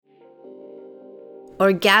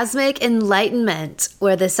Orgasmic enlightenment,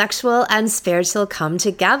 where the sexual and spiritual come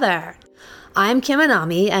together. I'm Kim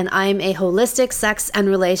Anami, and I'm a holistic sex and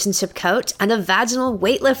relationship coach and a vaginal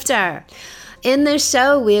weightlifter. In this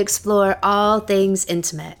show, we explore all things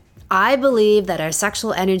intimate. I believe that our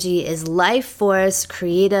sexual energy is life force,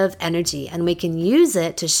 creative energy, and we can use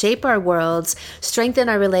it to shape our worlds, strengthen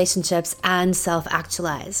our relationships, and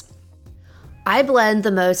self-actualize. I blend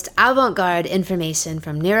the most avant-garde information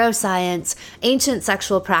from neuroscience, ancient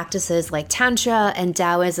sexual practices like Tantra and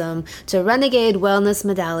Taoism, to renegade wellness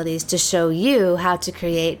modalities to show you how to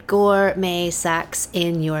create gourmet sex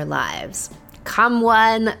in your lives. Come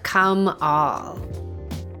one, come all.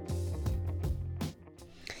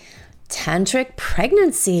 Tantric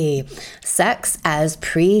pregnancy, sex as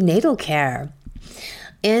prenatal care.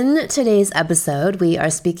 In today's episode, we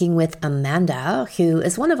are speaking with Amanda, who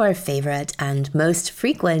is one of our favorite and most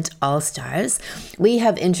frequent all-stars. We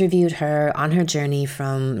have interviewed her on her journey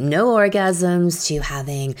from no orgasms to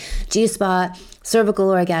having G-spot, cervical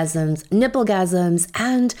orgasms, nipplegasms,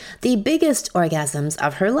 and the biggest orgasms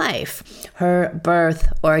of her life, her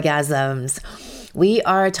birth orgasms. We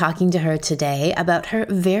are talking to her today about her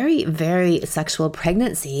very, very sexual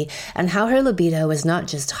pregnancy and how her libido was not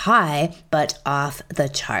just high, but off the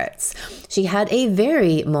charts. She had a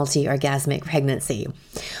very multi-orgasmic pregnancy.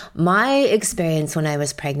 My experience when I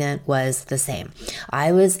was pregnant was the same.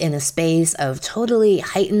 I was in a space of totally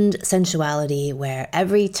heightened sensuality where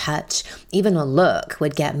every touch, even a look,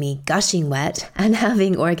 would get me gushing wet and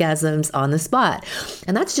having orgasms on the spot.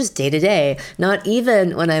 And that's just day to day, not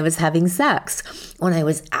even when I was having sex. When I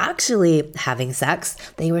was actually having sex,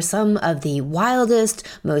 they were some of the wildest,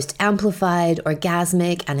 most amplified,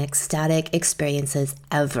 orgasmic, and ecstatic experiences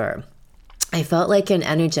ever. I felt like an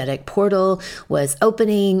energetic portal was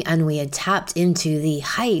opening and we had tapped into the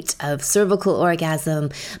height of cervical orgasm,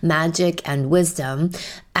 magic, and wisdom,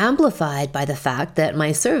 amplified by the fact that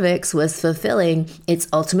my cervix was fulfilling its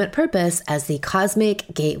ultimate purpose as the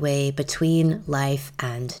cosmic gateway between life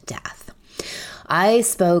and death. I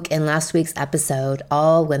spoke in last week's episode,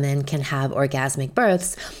 All Women Can Have Orgasmic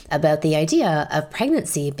Births, about the idea of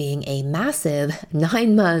pregnancy being a massive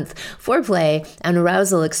 9-month foreplay and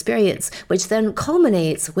arousal experience, which then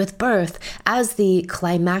culminates with birth as the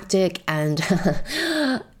climactic and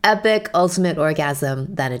epic ultimate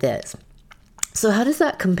orgasm that it is. So how does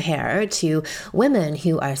that compare to women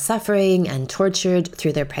who are suffering and tortured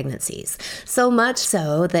through their pregnancies? So much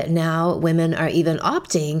so that now women are even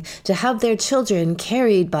opting to have their children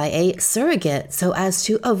carried by a surrogate so as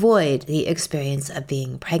to avoid the experience of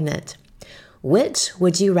being pregnant. Which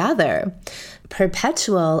would you rather?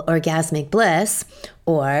 Perpetual orgasmic bliss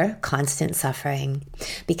or constant suffering?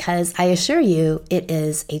 Because I assure you, it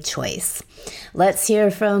is a choice. Let's hear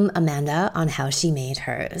from Amanda on how she made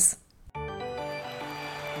hers.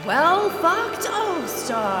 Well fucked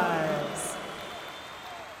all-stars.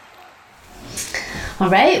 All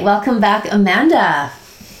right, welcome back, Amanda.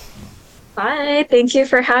 Hi, thank you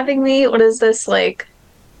for having me. What is this, like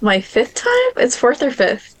my 5th time? It's 4th or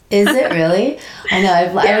 5th. Is it really? I know,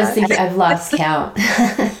 I was thinking I've lost count.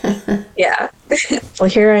 Yeah. Well,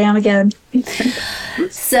 here I am again.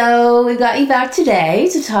 So we got you back today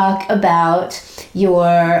to talk about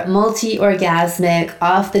your multi-orgasmic,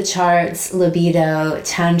 off-the-charts libido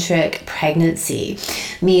tantric pregnancy,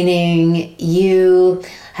 meaning you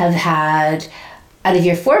have had, out of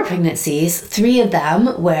your 4 pregnancies, 3 of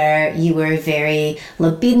them where you were very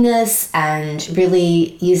libidinous and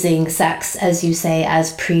really using sex, as you say,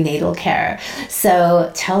 as prenatal care.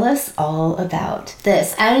 So tell us all about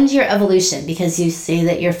this and your evolution, because you say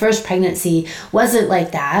that your first pregnancy wasn't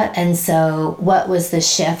like that. And so what was the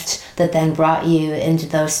shift that then brought you into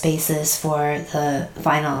those spaces for the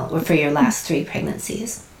final, or for your last 3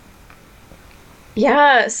 pregnancies?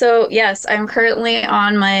 Yeah, so yes, I'm currently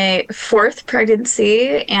on my 4th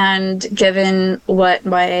pregnancy, and given what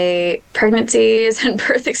my pregnancies and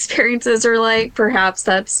birth experiences are like, perhaps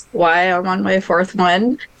that's why I'm on my 4th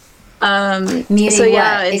one. Meaning so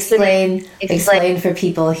yeah, what? Explain for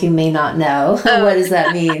people who may not know. What does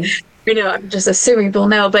that mean? You know, I'm just assuming people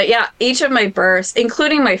know, but yeah, each of my births,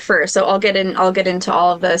 including my first, so I'll get into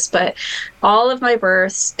all of this, but all of my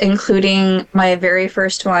births, including my very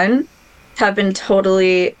first one, have been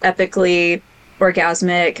totally epically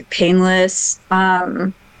orgasmic, painless,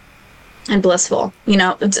 and blissful. You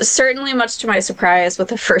know, it's certainly much to my surprise with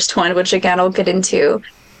the first one, which again I'll get into.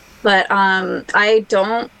 But I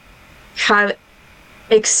don't have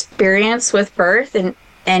experience with birth in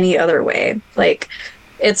any other way. Like,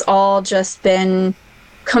 it's all just been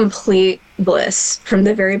complete bliss from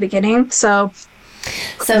the very beginning. So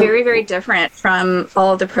So very, very different from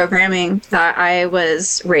all of the programming that I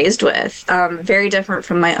was raised with. Very different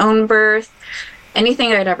from my own birth,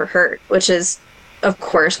 anything I'd ever heard, which is, of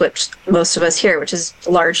course, what most of us hear, which is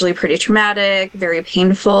largely pretty traumatic, very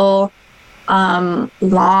painful,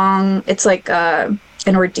 long. It's like an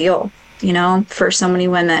ordeal, for so many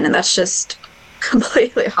women. And that's just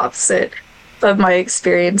completely opposite of my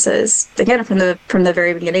experiences, again, from the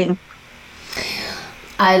very beginning.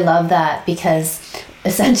 I love that, because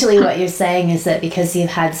essentially what you're saying is that because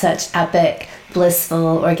you've had such epic,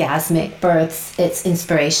 blissful, orgasmic births, it's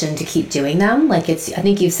inspiration to keep doing them. Like, I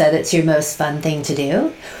think you've said it's your most fun thing to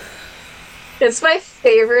do. It's my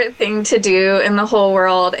favorite thing to do in the whole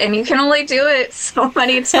world, and you can only do it so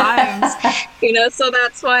many times, so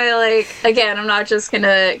that's why, like, again, I'm not just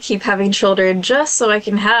gonna keep having children just so I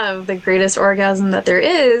can have the greatest orgasm that there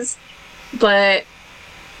is, but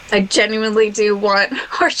I genuinely do want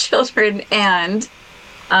our children, and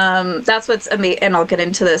that's what's amazing. And I'll get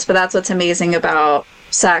into this, but that's what's amazing about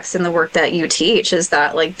sex and the work that you teach, is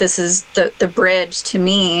that, like, this is the bridge to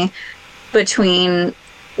me between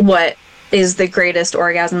what is the greatest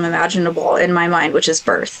orgasm imaginable in my mind, which is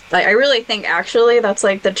birth. Like, I really think actually that's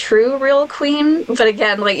like the true real queen, but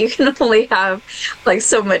again, like, you can only have like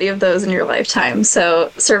so many of those in your lifetime.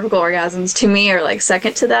 So cervical orgasms to me are like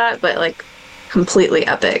second to that, but like completely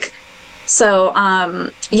epic. So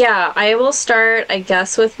yeah, I will start, I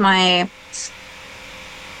guess, with my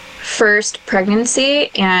first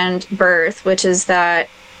pregnancy and birth, which is that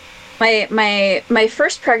my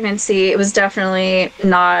first pregnancy, it was definitely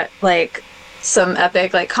not like some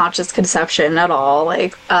epic like conscious conception at all.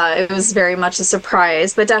 Like it was very much a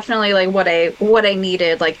surprise, but definitely like what I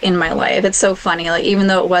needed like in my life. It's so funny, like even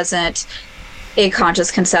though it wasn't a conscious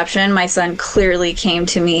conception, my son clearly came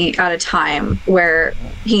to me at a time where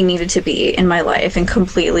he needed to be in my life and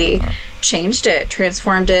completely changed it,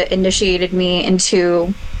 transformed it, initiated me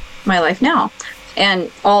into my life now.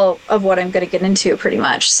 And all of what I'm going to get into pretty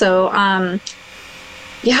much. So,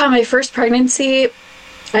 yeah, my first pregnancy,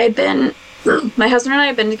 my husband and I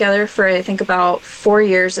had been together for, I think, about 4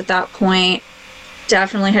 years at that point.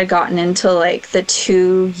 Definitely had gotten into like the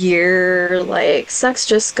 2-year, like, sex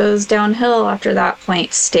just goes downhill after that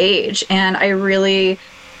point stage. And I really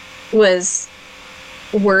was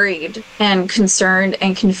worried and concerned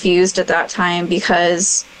and confused at that time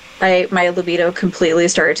because my libido completely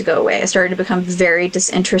started to go away. I started to become very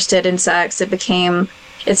disinterested in sex.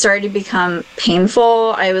 It started to become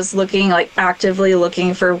painful. I was actively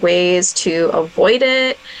looking for ways to avoid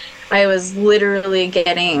it. I was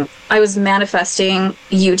manifesting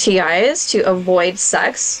UTIs to avoid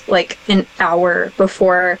sex like an hour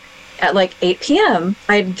before at like 8 p.m.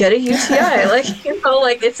 I'd get a UTI. Like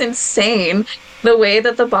it's insane the way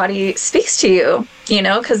that the body speaks to you,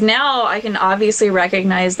 because now I can obviously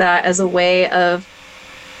recognize that as a way of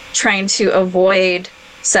trying to avoid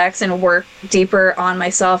sex and work deeper on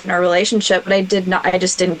myself and our relationship, but I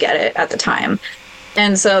just didn't get it at the time.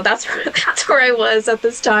 And so that's where I was at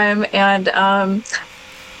this time. And,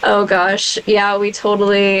 oh gosh, yeah, we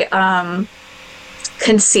totally,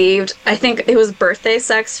 conceived. I think it was birthday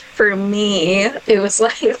sex for me. It was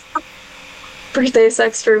like birthday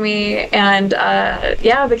sex for me, and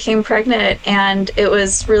yeah, became pregnant, and it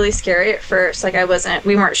was really scary at first. Like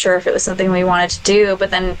we weren't sure if it was something we wanted to do,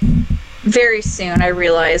 but then very soon I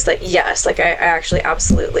realized that yes, like I actually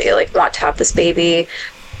absolutely like want to have this baby.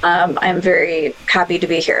 I'm very happy to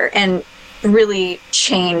be here, and really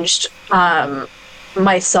changed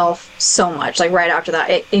myself so much. Like right after that,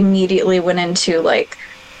 it immediately went into like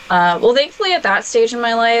well, thankfully at that stage in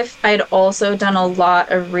my life, I'd also done a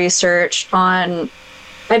lot of research on,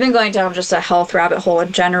 I've been going down just a health rabbit hole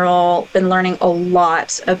in general, been learning a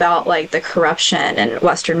lot about like the corruption in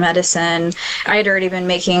Western medicine. I had already been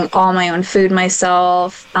making all my own food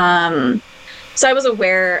myself. So I was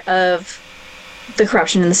aware of the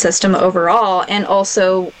corruption in the system overall, and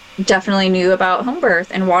also definitely knew about home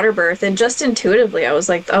birth and water birth. And just intuitively, I was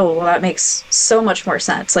like, oh, well, that makes so much more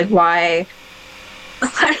sense. Like why...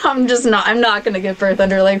 I'm not going to give birth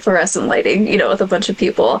under like fluorescent lighting, with a bunch of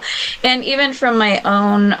people. And even from my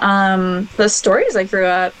own, the stories I grew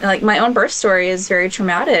up, like my own birth story is very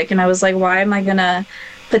traumatic. And I was like, why am I going to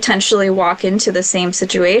potentially walk into the same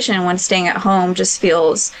situation when staying at home just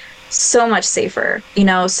feels so much safer,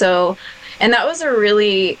 So, and that was a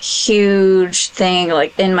really huge thing,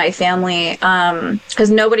 like in my family, because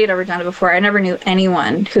nobody had ever done it before. I never knew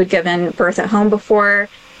anyone who'd given birth at home before.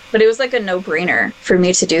 But it was like a no-brainer for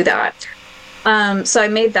me to do that. So I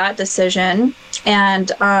made that decision.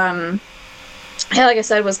 And yeah, like I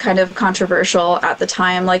said, was kind of controversial at the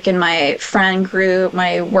time. Like in my friend group,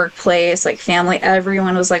 my workplace, like family,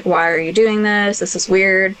 everyone was like, why are you doing this? This is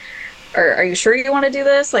weird. Or are you sure you want to do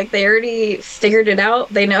this? Like they already figured it out.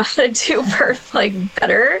 They know how to do birth like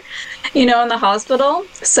better, in the hospital.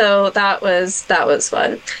 So that was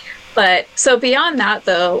fun. But so beyond that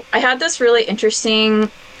though, I had this really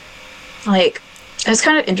interesting, like, it was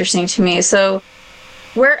kind of interesting to me. So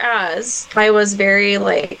whereas I was very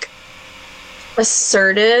like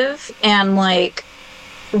assertive and like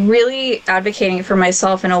really advocating for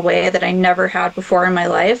myself in a way that I never had before in my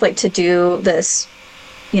life, like to do this,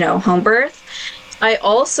 home birth, I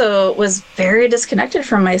also was very disconnected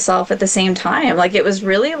from myself at the same time. Like it was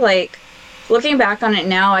really like, looking back on it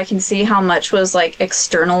now, I can see how much was like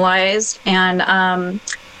externalized. And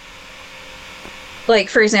like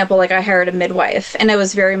for example, like I hired a midwife and I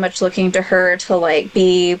was very much looking to her to like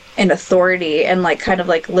be an authority and like kind of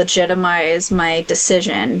like legitimize my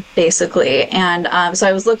decision basically. And so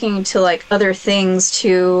I was looking to like other things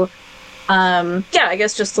to yeah, I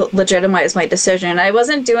guess just legitimize my decision. I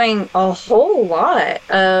wasn't doing a whole lot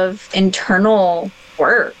of internal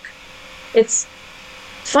work. It's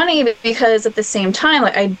funny because at the same time,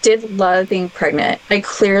 like I did love being pregnant. I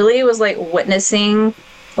clearly was like witnessing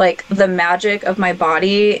like the magic of my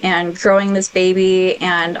body and growing this baby,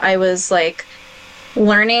 and I was like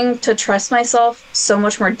learning to trust myself so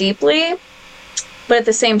much more deeply, but at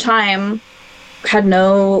the same time had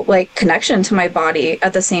no like connection to my body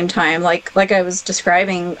at the same time, like I was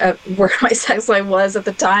describing where my sex life was at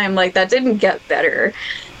the time. Like that didn't get better.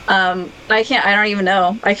 I don't even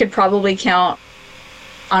know, I could probably count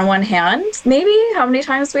on one hand maybe how many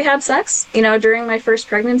times we had sex during my first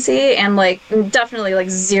pregnancy, and like definitely like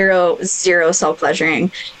zero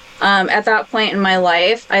self-pleasuring. At that point in my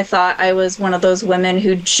life, I thought I was one of those women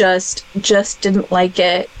who just didn't like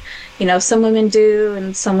it. Some women do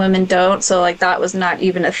and some women don't, so like that was not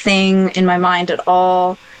even a thing in my mind at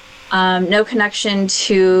all. No connection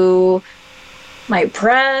to my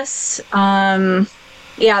breasts.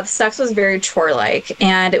 Yeah, the sex was very chore-like,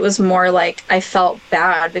 and it was more like I felt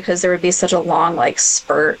bad because there would be such a long like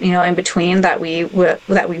spurt, in between that we would.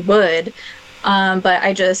 But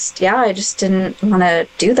I just didn't want to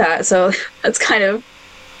do that. So that's kind of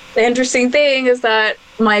the interesting thing, is that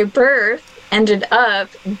my birth ended up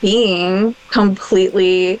being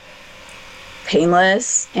completely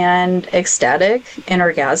painless and ecstatic and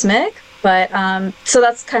orgasmic. But so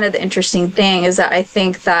that's kind of the interesting thing, is that I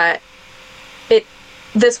think that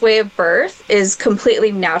this way of birth is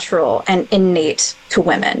completely natural and innate to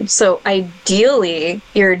women. So ideally,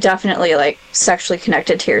 you're definitely like sexually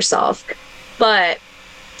connected to yourself. But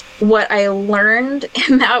what I learned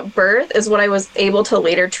in that birth is what I was able to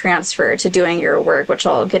later transfer to doing your work, which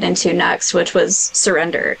I'll get into next, which was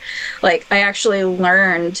surrender. Like I actually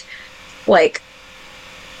learned like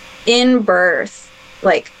in birth,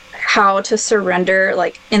 like how to surrender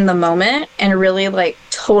like in the moment and really like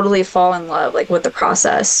totally fall in love like with the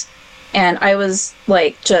process. And I was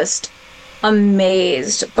like just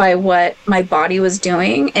amazed by what my body was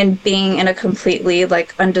doing and being in a completely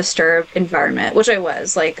like undisturbed environment, which I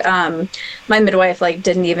was like, my midwife like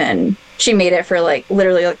didn't even, she made it for like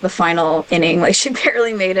literally like the final inning. Like she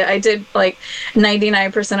barely made it. I did like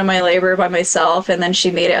 99% of my labor by myself, and then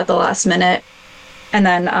she made it at the last minute, and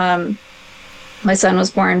then my son was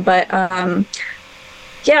born. But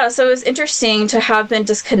yeah, so it was interesting to have been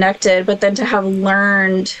disconnected, but then to have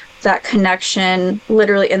learned that connection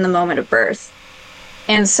literally in the moment of birth.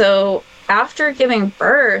 And so after giving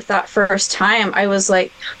birth that first time, I was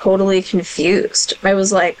like totally confused. I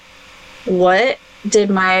was like, what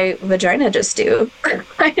did my vagina just do?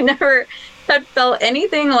 I never had felt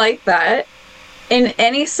anything like that in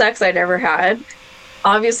any sex I'd ever had.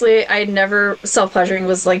 Obviously, I'd never, self-pleasuring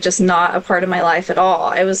was like just not a part of my life at all.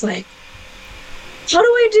 I was like, how do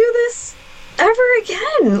I do this ever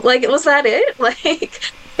again? Like, was that it? Like,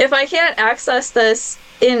 if I can't access this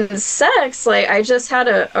in sex, like I just had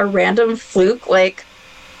a random fluke, like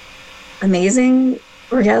amazing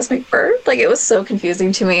orgasmic birth. Like it was so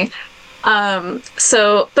confusing to me.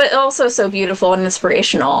 So, but also so beautiful and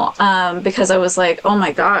inspirational, because I was like, oh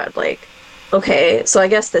my God, like, okay, so I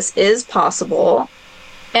guess this is possible.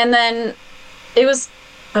 And then it was,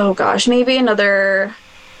 oh gosh, maybe another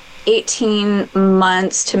 18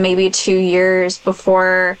 months to maybe 2 years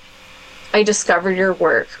before I discovered your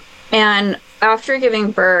work. And after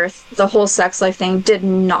giving birth, the whole sex life thing did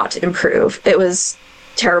not improve. It was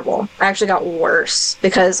terrible. I actually got worse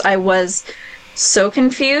because I was so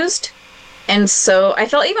confused And so I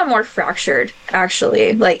felt even more fractured,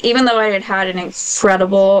 actually. Like, even though I had had an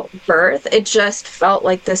incredible birth, it just felt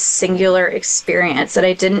like this singular experience that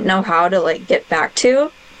I didn't know how to, like, get back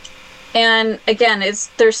to. And again,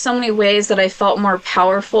 there's so many ways that I felt more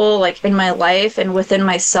powerful, like, in my life and within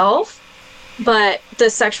myself. But the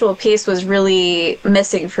sexual piece was really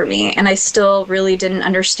missing for me. And I still really didn't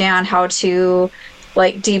understand how to,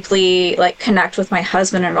 like, deeply, like, connect with my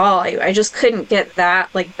husband at all. I just couldn't get that,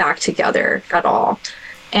 like, back together at all.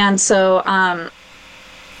 And so,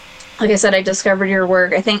 like I said, I discovered your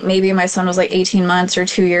work. I think maybe my son was like 18 months or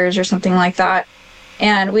 2 years or something like that.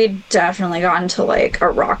 And we'd definitely gotten to, like, a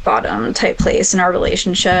rock bottom type place in our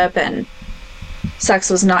relationship, and sex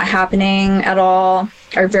was not happening at all,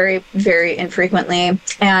 or very, very infrequently.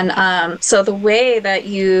 And so the way that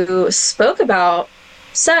you spoke about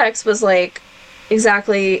sex was, like,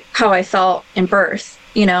 exactly how I felt in birth,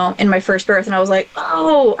 you know, in my first birth. And I was like,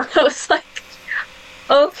 oh, I was like,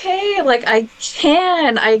 okay, like, I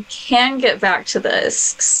can get back to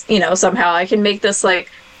this, you know, somehow I can make this,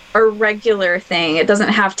 like, a regular thing. It doesn't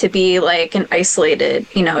have to be, like, an isolated,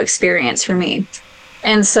 you know, experience for me.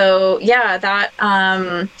 And so, yeah, that,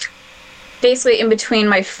 basically in between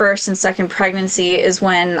my first and second pregnancy is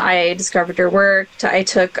when I discovered your work. I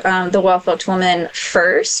took the Well-Fucked Woman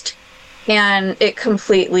first, and it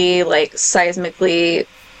completely, like, seismically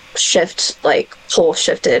shifted, like,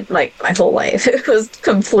 my whole life. It was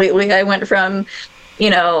completely, I went from, you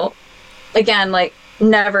know, again, like,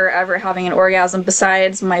 never ever having an orgasm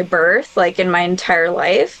besides my birth, like, in my entire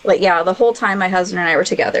life. Like, yeah, the whole time my husband and I were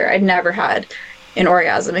together, I'd never had an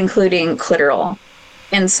orgasm, including clitoral.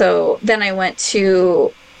 And so then I went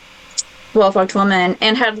to Well-Fucked Woman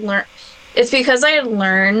and had learned, it's because I had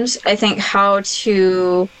learned, I think, how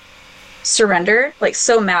to surrender, like,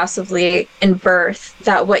 so massively in birth,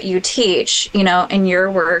 that what you teach, you know, in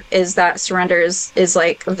your work is that surrender is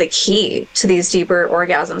like the key to these deeper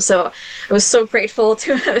orgasms. So I was so grateful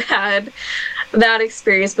to have had that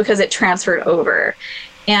experience, because it transferred over.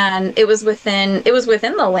 And it was within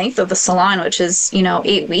the length of the salon, which is, you know,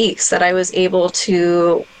 8 weeks, that I was able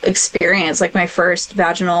to experience, like, my first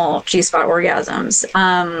vaginal G-spot orgasms.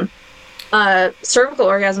 Cervical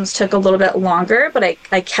orgasms took a little bit longer, but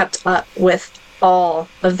I kept up with all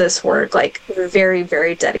of this work, like, very,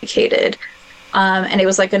 very dedicated. And it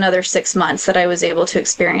was like another 6 months that I was able to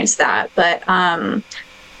experience that. But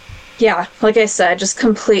yeah, like I said, just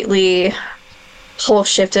completely whole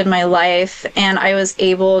shifted my life, and I was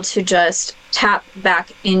able to just tap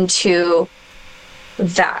back into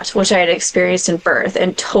that which I had experienced in birth,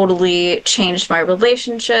 and totally changed my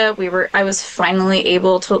relationship. I was finally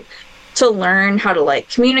able to learn how to, like,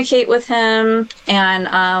 communicate with him,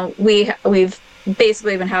 and we've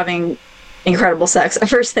basically been having incredible sex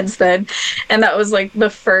ever since then. And that was, like,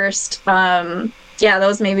 the first that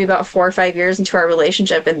was maybe about 4 or 5 years into our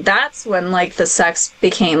relationship, and that's when, like, the sex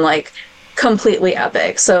became, like, completely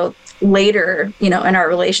epic. So later, you know, in our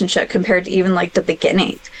relationship, compared to even, like, the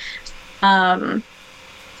beginning.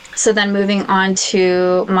 So then moving on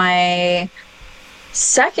to my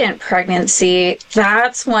second pregnancy,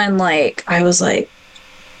 that's when, like, I was like,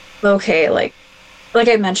 okay, like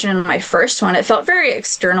I mentioned in my first one, it felt very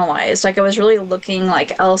externalized. Like, I was really looking,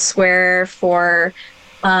 like, elsewhere for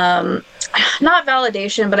not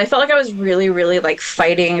validation, but I felt like I was really, really, like,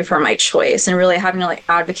 fighting for my choice and really having to, like,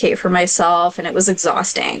 advocate for myself, and it was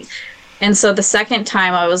exhausting. And so the second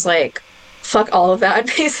time I was like, fuck all of that.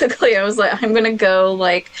 Basically, I was like, I'm gonna go,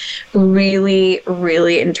 like, really,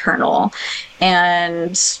 really internal.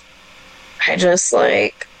 And I just,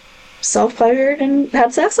 like, self-pleasured and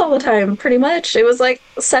had sex all the time, pretty much. It was like,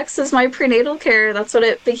 sex is my prenatal care. That's what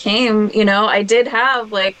it became. You know, I did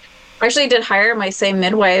have, like, actually did hire my same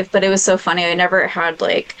midwife, but it was so funny. I never had,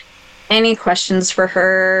 like, any questions for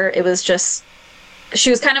her. It was just, she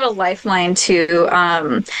was kind of a lifeline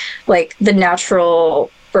to, like, the natural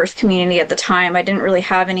birth community at the time. I didn't really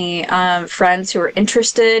have any friends who were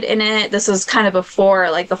interested in it. This was kind of before,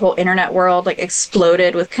 like, the whole internet world, like,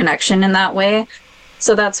 exploded with connection in that way.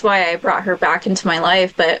 So that's why I brought her back into my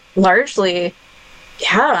life. But largely,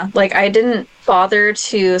 yeah, like, I didn't bother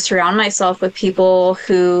to surround myself with people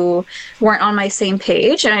who weren't on my same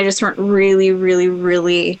page, and I just went really, really,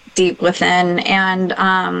 really deep within.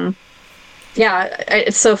 And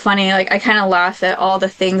it's so funny. Like, I kind of laugh at all the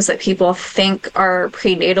things that people think are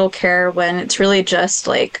prenatal care, when it's really just,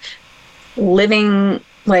 like, living,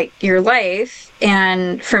 like, your life.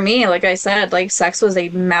 And for me, like I said, like, sex was a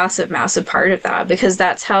massive, massive part of that, because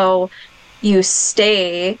that's how you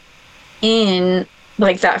stay in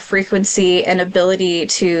like that frequency and ability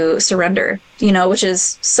to surrender, which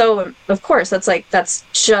is so, of course, that's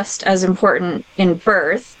just as important in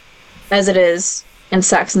birth as it is in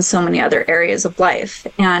sex and so many other areas of life.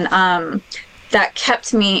 And that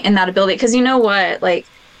kept me in that ability. Because you know what, like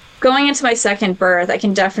going into my second birth, I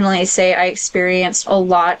can definitely say I experienced a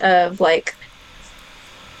lot of like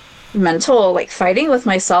mental like fighting with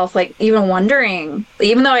myself, like even wondering,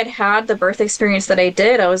 even though I'd had the birth experience that I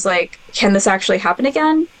did, I was like, can this actually happen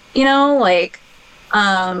again? Like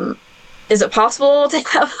is it possible to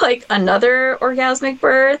have like another orgasmic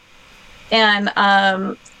birth? And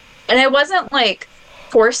I wasn't like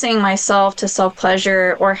forcing myself to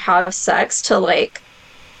self-pleasure or have sex to like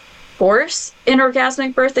force an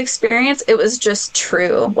orgasmic birth experience. It was just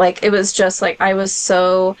true. Like it was just like I was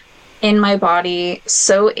so in my body,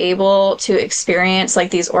 so able to experience like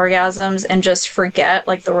these orgasms and just forget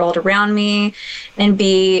like the world around me and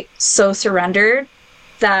be so surrendered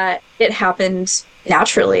that it happened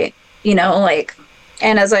naturally, like,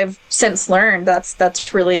 and as I've since learned,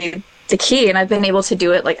 that's really the key. And I've been able to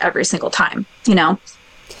do it like every single time,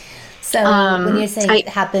 So when you're saying it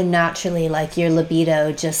happened naturally, like your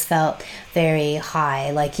libido just felt very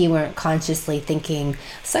high, like you weren't consciously thinking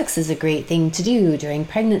sex is a great thing to do during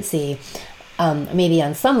pregnancy. Maybe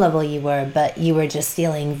on some level you were, but you were just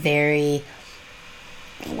feeling very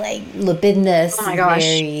like libidinous. Oh my gosh.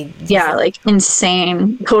 Yeah, like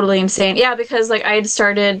insane, totally insane. Yeah, because like I had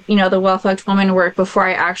started, the well-fucked woman work before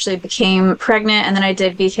I actually became pregnant, and then I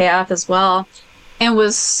did BKF as well. And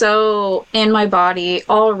was so in my body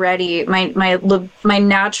already. My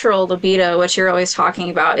natural libido, which you're always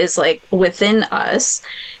talking about, is like within us,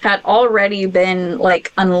 had already been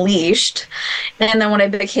like unleashed. And then when I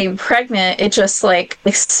became pregnant, it just like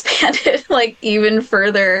expanded like even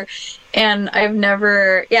further. And I've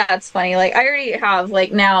never, yeah, it's funny. Like I already have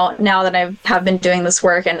like now that I have been doing this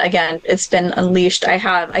work, and again, it's been unleashed.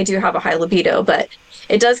 I do have a high libido, but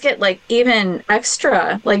it does get like even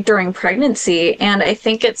extra like during pregnancy. And I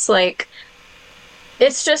think it's like,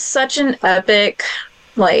 it's just such an epic,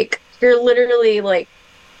 like you're literally like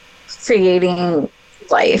creating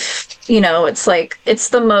life, it's like, it's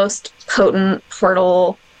the most potent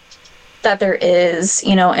portal that there is,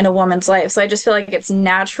 in a woman's life. So I just feel like it's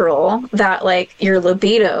natural that like your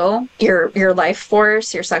libido, your life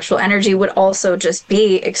force, your sexual energy would also just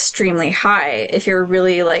be extremely high if you're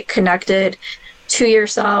really like connected to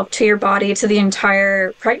yourself, to your body, to the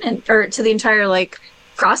entire like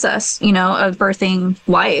process, of birthing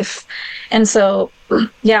life. And so,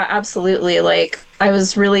 yeah, absolutely. Like I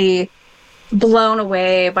was really blown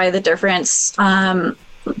away by the difference,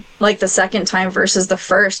 like the second time versus the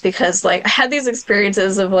first, because like I had these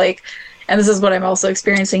experiences of like, and this is what I'm also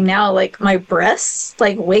experiencing now, like my breasts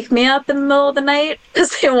like wake me up in the middle of the night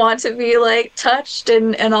because they want to be like touched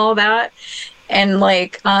and all that. And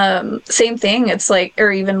like same thing, it's like,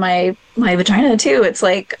 or even my vagina too, it's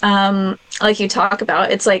like you talk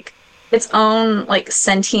about, it's like its own like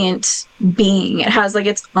sentient being. It has like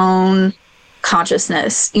its own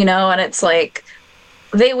consciousness, and it's like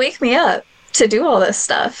they wake me up to do all this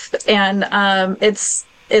stuff. And it's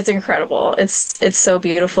incredible. It's so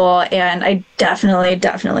beautiful. And I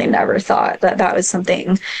definitely never thought that was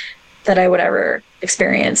something that I would ever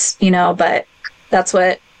experience, but that's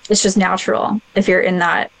what, it's just natural if you're in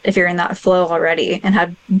that flow already and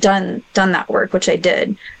have done that work, which I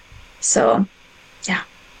did. So yeah.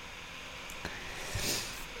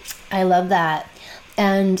 I love that.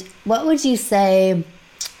 And what would you say,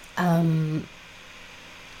 so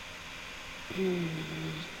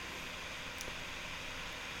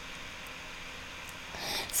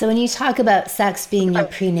when you talk about sex being your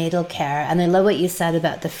prenatal care, and I love what you said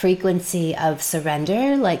about the frequency of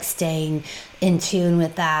surrender, like staying in tune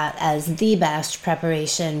with that as the best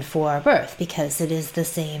preparation for birth, because it is the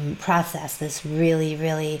same process, this really,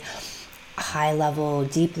 really high level,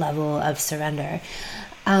 deep level of surrender.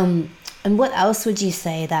 And what else would you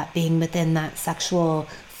say that being within that sexual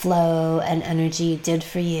flow and energy did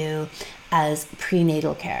for you as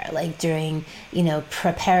prenatal care, like during,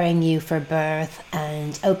 preparing you for birth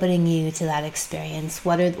and opening you to that experience?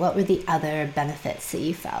 What were the other benefits that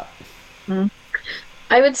you felt? Mm-hmm.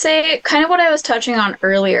 I would say kind of what I was touching on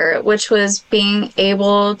earlier, which was being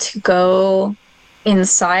able to go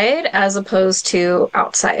inside as opposed to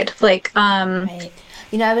outside. Like, right.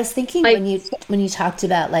 I was thinking when you talked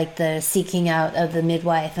about like the seeking out of the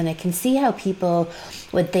midwife, and I can see how people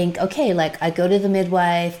would think, okay, like I go to the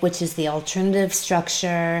midwife, which is the alternative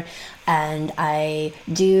structure, and I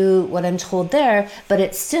do what I'm told there, but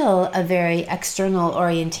it's still a very external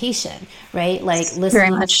orientation, right? Like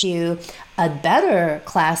listening to a better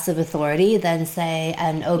class of authority than, say,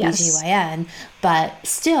 an OBGYN, but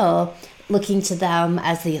still looking to them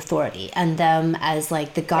as the authority and them as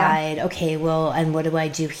like the guide. Okay, well, and what do I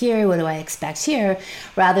do here? What do I expect here?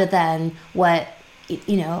 Rather than what,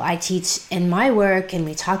 I teach in my work and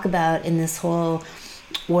we talk about in this whole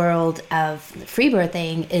world of free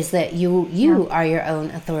birthing, is that you are your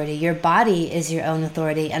own authority. Your body is your own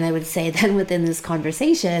authority. And I would say then within this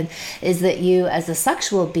conversation is that you as a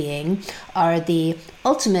sexual being are the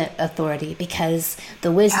ultimate authority, because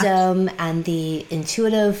the wisdom and the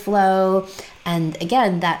intuitive flow, and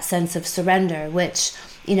again, that sense of surrender, which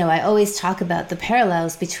I always talk about the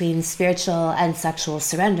parallels between spiritual and sexual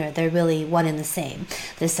surrender. They're really one and the same.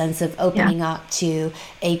 The sense of opening up to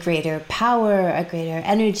a greater power, a greater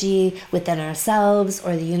energy within ourselves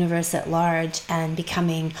or the universe at large, and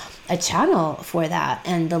becoming a channel for that.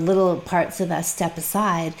 And the little parts of us step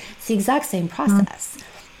aside. It's the exact same process.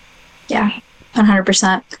 Yeah,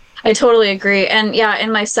 100%. I totally agree. And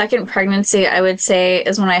in my second pregnancy, I would say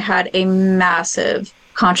is when I had a massive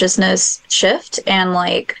consciousness shift, and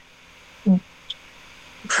like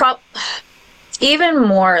even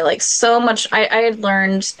more, like so much I had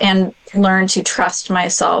learned to trust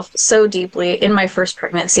myself so deeply in my first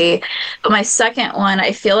pregnancy. But my second one,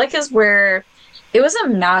 I feel like, is where it was a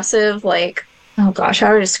massive, like, oh gosh, how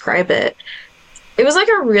do I describe it? It was like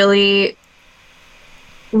a really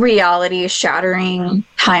reality shattering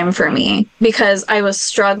time for me, because I was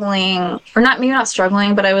struggling, or not, maybe not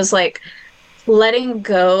struggling, but I was like letting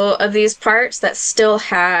go of these parts that still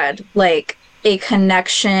had like a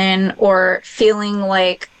connection, or feeling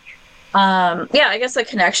like I guess a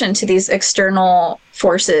connection to these external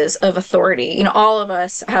forces of authority. All of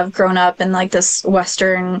us have grown up in like this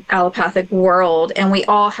Western allopathic world, and we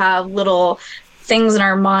all have little things in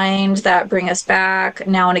our mind that bring us back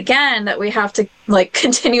now and again that we have to like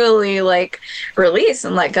continually like release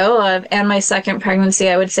and let go of. And my second pregnancy,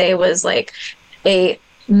 I would say, was like a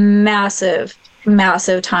massive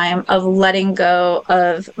time of letting go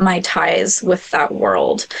of my ties with that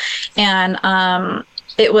world. And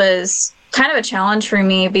it was kind of a challenge for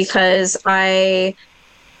me, because I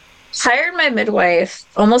hired my midwife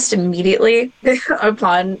almost immediately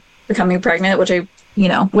upon becoming pregnant, which I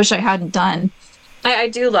wish I hadn't done. I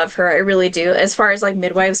do love her. I really do. As far as like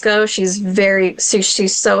midwives go, she's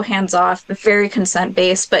so hands off, very consent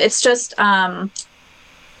based, but it's just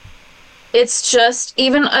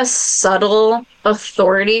even a subtle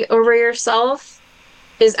authority over yourself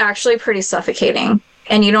is actually pretty suffocating.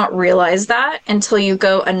 And you don't realize that until you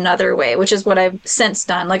go another way, which is what I've since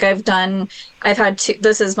done. Like I've had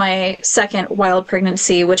this is my second wild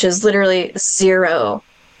pregnancy, which is literally zero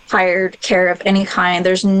hired care of any kind.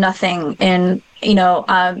 There's nothing in,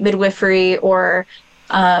 midwifery or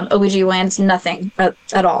OBGYNs, nothing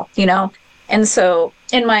at all, And so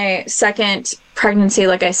in my second pregnancy,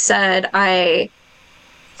 like I said, I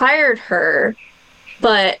hired her,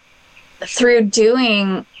 but through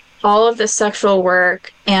doing all of the sexual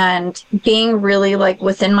work and being really like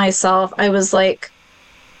within myself, I was like,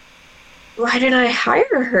 why did I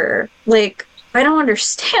hire her? Like, I don't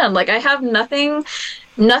understand. Like, I have nothing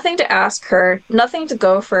to ask her, nothing to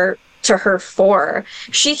go to her for.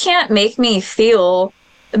 She can't make me feel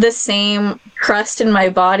the same trust in my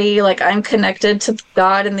body, like I'm connected to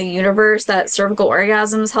God and the universe that cervical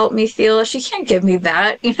orgasms help me feel. She can't give me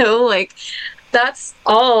that, like that's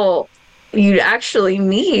all you actually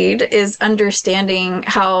need, is understanding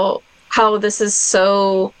how this is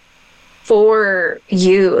so for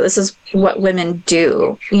you. This is what women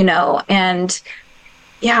do, and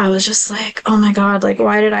I was just like, oh my God, like,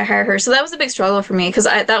 why did I hire her? So that was a big struggle for me, because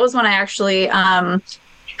that was when I actually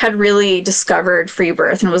had really discovered free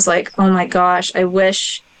birth and was like, oh my gosh, I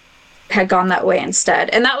wish I had gone that way instead.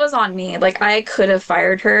 And that was on me. Like, I could have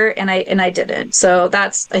fired her, and I didn't. So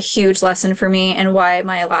that's a huge lesson for me, and why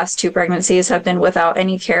my last two pregnancies have been without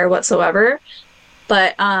any care whatsoever.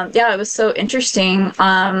 But it was so interesting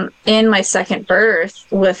in my second birth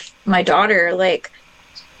with my daughter, like,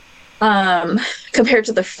 compared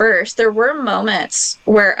to the first, there were moments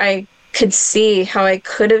where I could see how I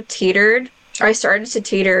could have teetered. I started to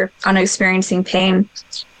teeter on experiencing pain,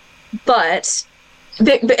 and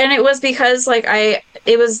it was because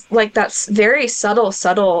it was like that's very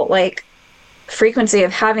subtle like frequency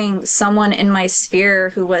of having someone in my sphere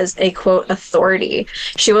who was a quote authority.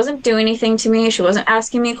 She wasn't doing anything to me. She wasn't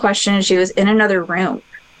asking me questions. She was in another room,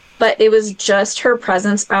 but it was just her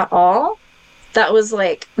presence at all that was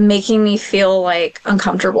like making me feel like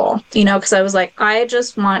uncomfortable, you know, because I was like, I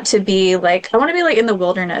just want to be like, I want to be like in the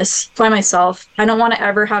wilderness by myself. I don't want to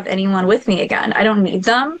ever have anyone with me again. I don't need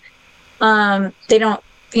them. They don't,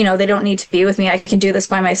 you know, they don't need to be with me. I can do this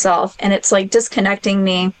by myself. And it's like disconnecting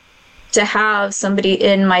me to have somebody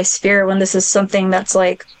in my sphere when this is something that's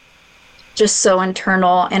like just so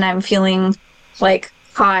internal and I'm feeling like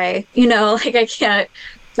high, you know, like I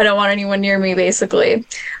don't want anyone near me basically.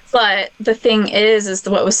 But the thing is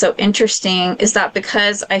what was so interesting is that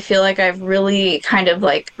because I feel like I've really kind of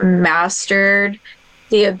like mastered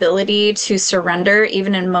the ability to surrender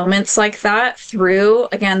even in moments like that through,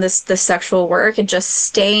 again, this sexual work and just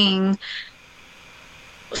staying.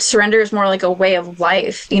 Surrender is more like a way of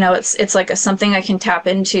life, you know. It's like something I can tap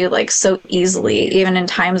into like so easily, even in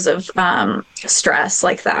times of stress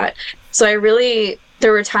like that. So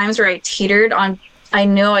there were times where I teetered on. I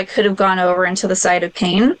know I could have gone over into the side of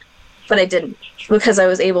pain, but I didn't, because I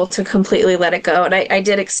was able to completely let it go. And I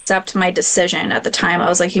did accept my decision at the time. I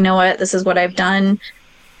was like, you know what, this is what I've done.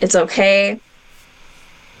 It's okay.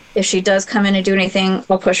 If she does come in and do anything,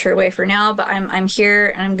 I'll push her away for now, but I'm here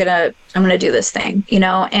and I'm gonna do this thing, you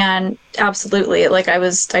know. And absolutely, like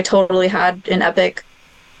I totally had an epic,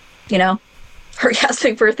 you know,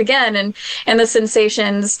 orgasmic birth again, and the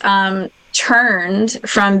sensations turned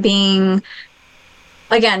from being,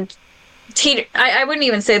 again, I wouldn't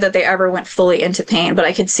even say that they ever went fully into pain, but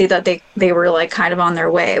I could see that they were like kind of on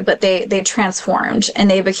their way, but they transformed and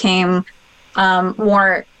they became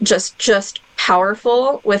more just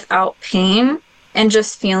powerful without pain, and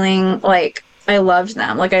just feeling like I loved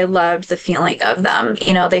them. Like I loved the feeling of them.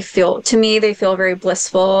 You know, to me, they feel very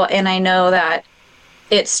blissful. And I know that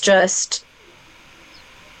it's just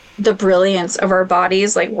the brilliance of our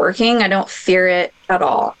bodies, like working. I don't fear it at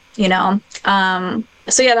all, you know?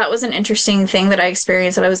 So yeah, that was an interesting thing that I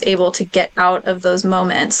experienced, that I was able to get out of those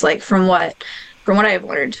moments, like from what I've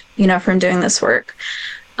learned, you know, from doing this work.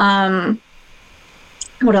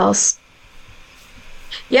 What else?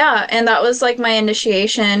 Yeah, and that was like my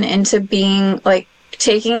initiation into being like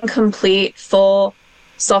taking complete full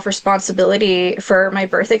self-responsibility for my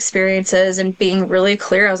birth experiences and being really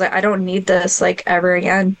clear. I was like, I don't need this like ever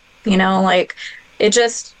again, you know. Like it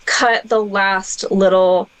just cut the last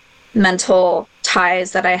little mental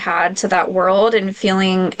ties that I had to that world, and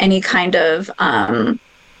feeling any kind of yeah,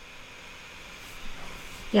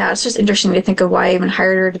 it's just interesting to think of why I even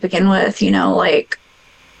hired her to begin with, you know. Like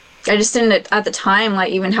I just didn't at the time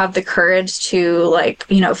like even have the courage to like,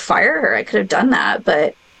 you know, fire her. I could have done that,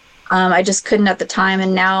 but I just couldn't at the time.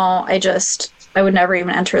 And now I would never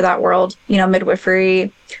even enter that world, you know,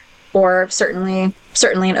 midwifery, or certainly an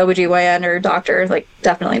OBGYN or doctor, like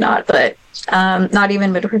definitely not, but not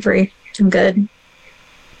even midwifery. I'm good.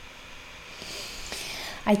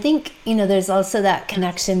 I think, you know, there's also that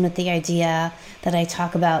connection with the idea that I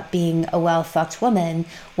talk about being a well-fucked woman.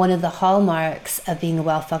 One of the hallmarks of being a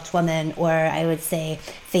well-fucked woman, or I would say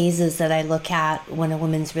phases that I look at when a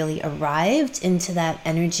woman's really arrived into that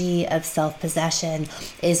energy of self-possession,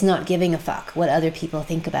 is not giving a fuck what other people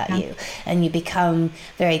think about you. And you become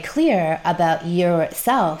very clear about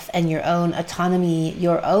yourself and your own autonomy,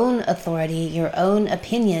 your own authority, your own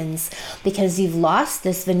opinions, because you've lost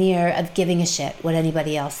this veneer of giving a shit what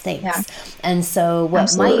anybody else thinks. Yeah. And so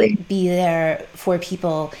what might be there for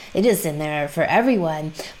people, it is in there for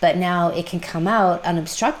everyone, but now it can come out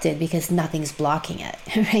unobstructed because nothing's blocking it,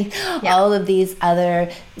 right? Yeah. All of these other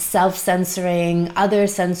censoring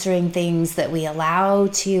things that we allow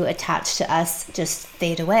to attach to us just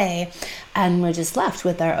fade away, and we're just left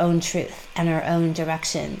with our own truth and our own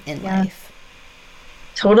direction in life.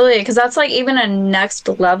 Totally, because that's like even a next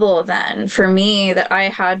level then for me that I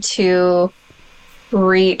had to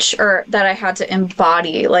reach, or that I had to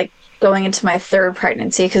embody, like going into my third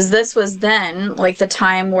pregnancy, because this was then like the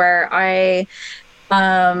time where I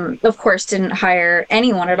of course didn't hire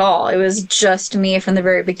anyone at all. It was just me from the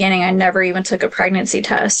very beginning. I never even took a pregnancy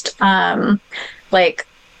test. Like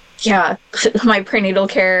yeah, my prenatal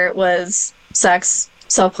care was sex,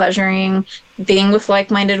 self-pleasuring, being with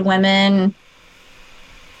like-minded women,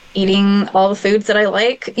 eating all the foods that I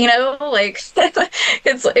like, you know, like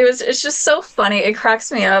it's just so funny. It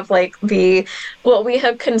cracks me up, like what we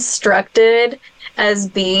have constructed as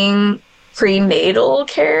being prenatal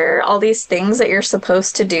care, all these things that you're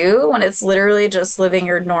supposed to do, when it's literally just living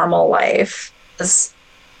your normal life as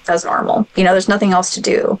normal. You know, there's nothing else to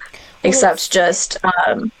do except just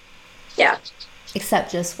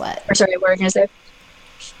Except just what? Or sorry, what were you gonna say?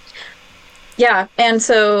 Yeah, and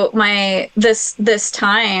so this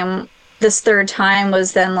third time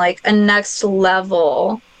was then like a next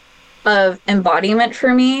level of embodiment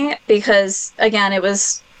for me, because again, it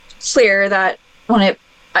was clear that I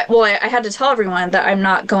had to tell everyone that I'm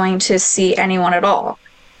not going to see anyone at all.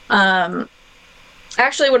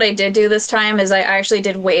 Actually, what I did do this time is I actually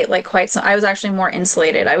did wait like quite some. I was actually more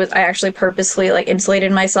insulated. I actually purposely like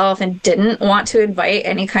insulated myself and didn't want to invite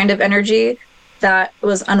any kind of energy that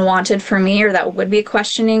was unwanted for me or that would be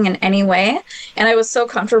questioning in any way. And I was so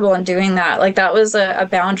comfortable in doing that. Like that was a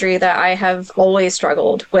boundary that I have always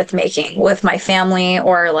struggled with making with my family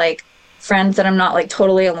or like friends that I'm not like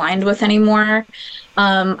totally aligned with anymore.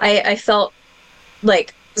 I felt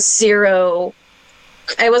like zero.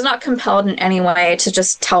 I was not compelled in any way to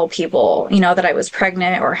just tell people, that I was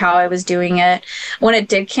pregnant or how I was doing it. When it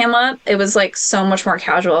did come up, it was like so much more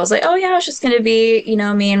casual. I was like, oh yeah, it's just going to be,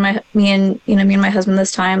 me and my husband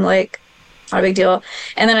this time, like not a big deal.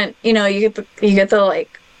 And then, you get the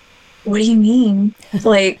like, what do you mean?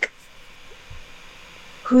 Like,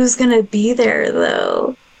 who's going to be there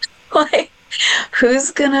though? Like,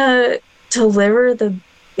 who's going to deliver the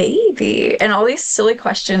baby and all these silly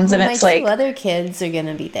questions? And it's like my 2 other kids are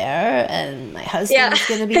gonna be there and my husband's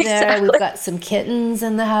gonna be there. Exactly. We've got some kittens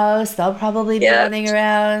in the house, they'll probably be running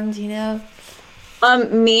around. Me,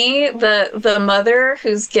 the mother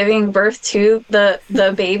who's giving birth to the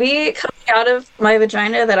baby coming out of my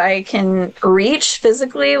vagina that I can reach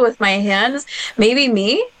physically with my hands, maybe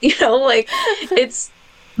me, like it's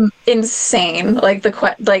insane. Like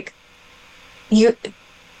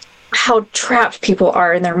how trapped people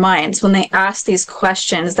are in their minds when they ask these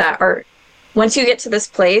questions that are, once you get to this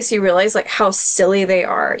place, you realize like how silly they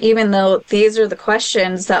are, even though these are the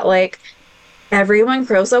questions that like everyone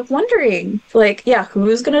grows up wondering. Like, yeah,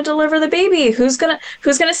 who's going to deliver the baby? Who's going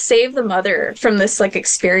to save the mother from this like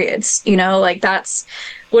experience? Like that's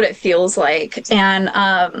what it feels like.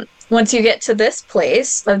 And once you get to this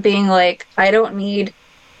place of being like, I don't need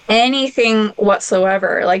anything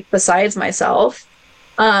whatsoever, like besides myself,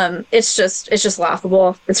 it's just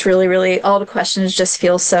laughable. It's really, really, all the questions just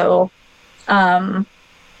feel so ignorant.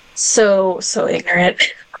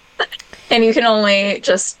 And you can only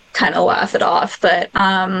just kind of laugh it off. But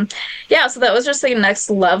yeah, so that was just like the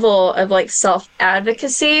next level of like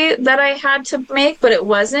self-advocacy that I had to make, but it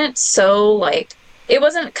wasn't so like, it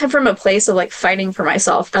wasn't come from a place of like fighting for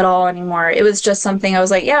myself at all anymore. It was just something I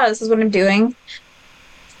was like, yeah, this is what I'm doing.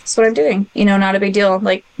 That's what I'm doing, not a big deal.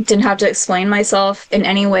 Like, didn't have to explain myself in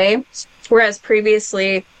any way. Whereas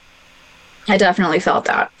previously, I definitely felt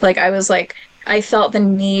that. Like, I felt the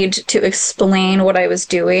need to explain what I was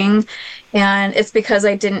doing. And it's because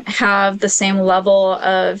I didn't have the same level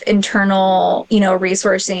of internal,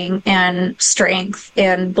 resourcing and strength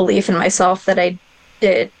and belief in myself that I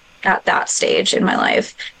did at that stage in my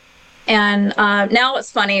life. And now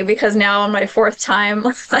it's funny because now on my 4th time,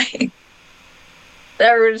 like,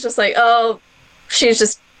 everyone's just like, oh, she's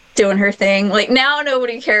just doing her thing. Like now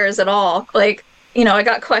nobody cares at all. Like, I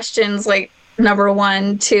got questions like number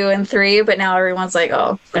 1, 2, and 3, but now everyone's like,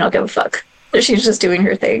 oh, we don't give a fuck. She's just doing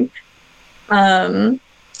her thing.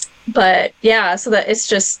 But yeah, so that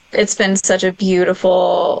it's been such a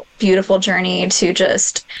beautiful, beautiful journey to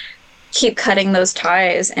just keep cutting those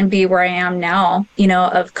ties and be where I am now,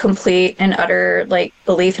 of complete and utter like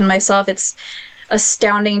belief in myself. It's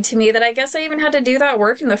astounding to me that I guess I even had to do that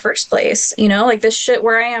work in the first place. Like this shit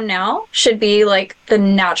where I am now should be like the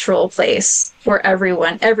natural place where every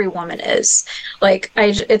woman is. Like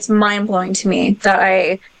it's mind blowing to me that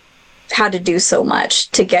I had to do so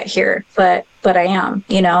much to get here, but I am,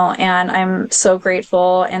 and I'm so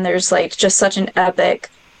grateful. And there's like just such an epic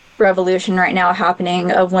revolution right now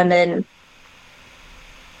happening of women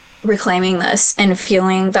reclaiming this and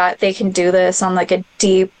feeling that they can do this on like a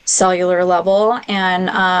deep cellular level.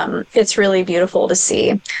 And it's really beautiful to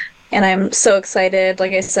see. And I'm so excited.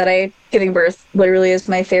 Like I said, giving birth literally is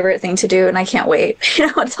my favorite thing to do. And I can't wait,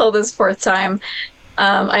 until this 4th time.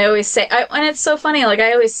 I always say, and it's so funny. Like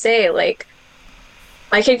I always say, like,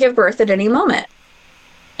 I could give birth at any moment.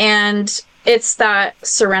 And it's that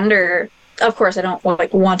surrender. Of course, I don't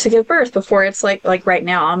want to give birth before it's like right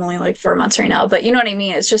now. I'm only like 4 months right now, but you know what I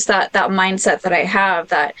mean? It's just that mindset that I have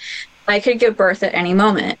that I could give birth at any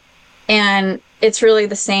moment. And it's really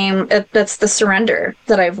the same. That's the surrender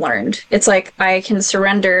that I've learned. It's like I can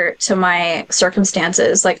surrender to my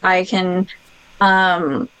circumstances. Like I can,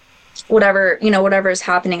 whatever is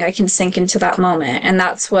happening, I can sink into that moment. And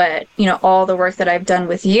that's what, all the work that I've done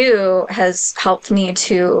with you has helped me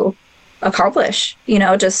to accomplish,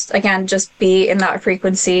 just be in that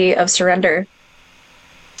frequency of surrender.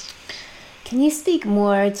 Can you speak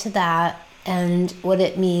more to that and what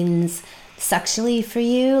it means sexually for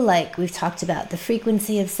you? Like we've talked about the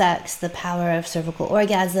frequency of sex, the power of cervical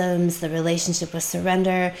orgasms, the relationship with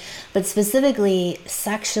surrender, but specifically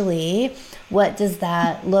sexually, what does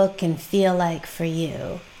that look and feel like for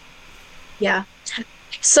you? Yeah.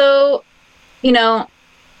 So, you know,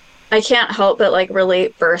 I can't help but like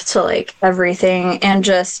relate birth to like everything, and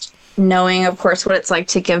just knowing, of course, what it's like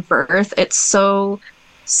to give birth. It's so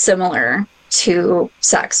similar to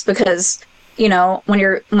sex because, when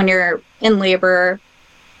you're in labor,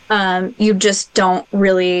 you just don't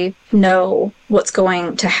really know what's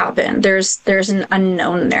going to happen. There's an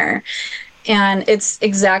unknown there. And it's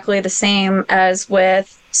exactly the same as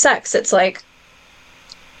with sex. It's like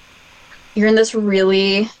you're in this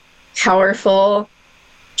really powerful,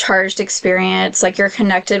 charged experience. Like you're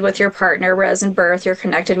connected with your partner, whereas in birth, you're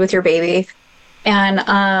connected with your baby.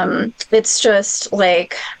 And it's just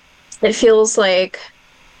like, it feels like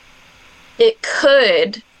it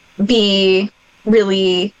could be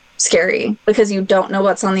really scary because you don't know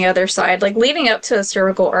what's on the other side. Like leading up to a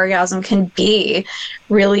cervical orgasm can be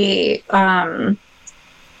really, well,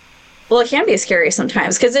 it can be scary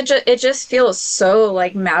sometimes because it just feels so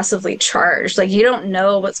like massively charged. Like you don't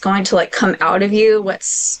know what's going to like come out of you, what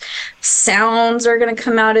sounds are going to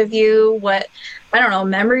come out of you, what, I don't know,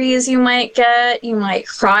 memories you might get. You might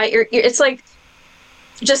cry. It's like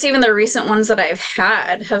just even the recent ones that I've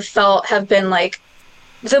had have been like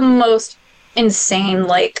the most insane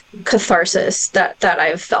like catharsis that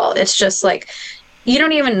I've felt. It's just like you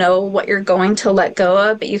don't even know what you're going to let go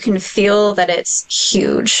of, but you can feel that it's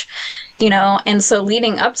huge, And so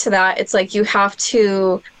leading up to that, it's like you have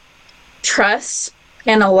to trust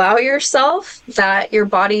and allow yourself that your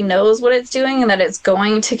body knows what it's doing and that it's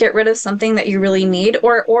going to get rid of something that you really need,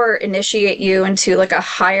 or initiate you into like a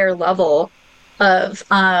higher level of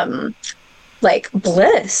like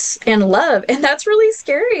bliss and love. And that's really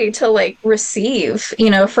scary to like receive,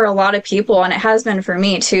 for a lot of people. And it has been for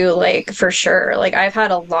me too, like for sure. Like I've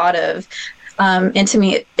had a lot of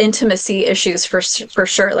intimacy issues for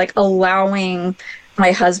sure. Like allowing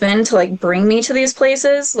my husband to like bring me to these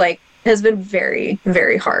places, like has been very,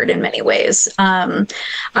 very hard in many ways.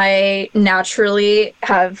 I naturally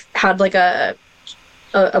have had like a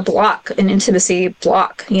block, an intimacy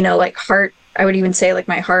block, like heart. I would even say like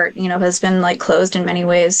my heart, has been like closed in many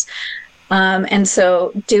ways. And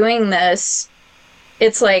so doing this,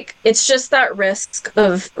 it's like, it's just that risk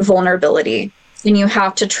of vulnerability. And you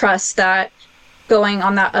have to trust that going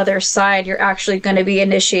on that other side, you're actually going to be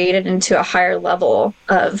initiated into a higher level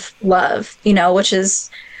of love,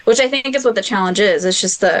 which I think is what the challenge is. It's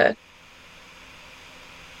just the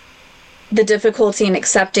difficulty in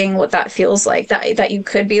accepting what that feels like, that you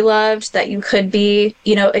could be loved, that you could be,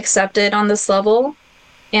 accepted on this level.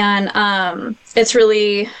 And it's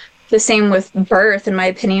really the same with birth, in my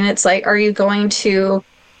opinion. It's like, are you going to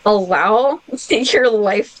allow your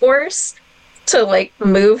life force to like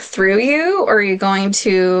move through you, or are you going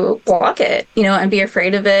to block it, and be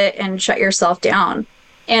afraid of it and shut yourself down?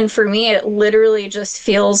 And for me, it literally just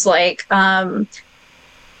feels like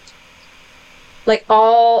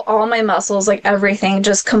all my muscles, like everything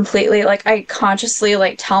just completely, like I consciously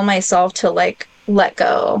like tell myself to like let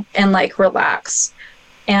go and like relax.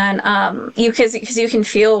 And because you can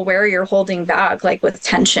feel where you're holding back, like with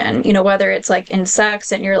tension, whether it's like in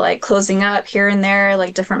sex and you're like closing up here and there,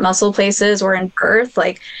 like different muscle places, or in birth,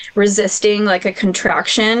 like resisting like a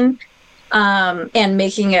contraction, and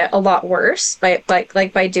making it a lot worse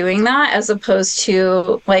by doing that, as opposed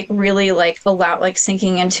to like really like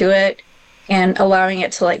sinking into it and allowing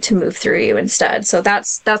it to like to move through you instead. So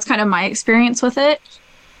that's kind of my experience with it.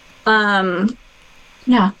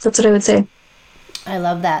 Yeah, that's what I would say. I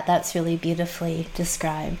love that. That's really beautifully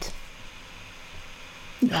described.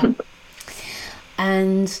 Yeah.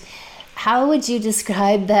 And how would you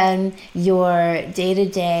describe then your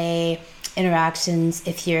day-to-day interactions,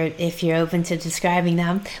 if you're open to describing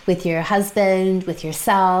them, with your husband, with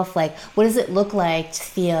yourself? Like, what does it look like to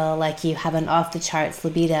feel like you have an off the charts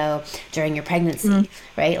libido during your pregnancy,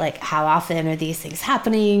 right? Like, how often are these things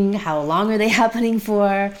happening? How long are they happening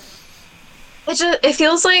for? It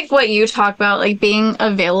feels like what you talk about, like being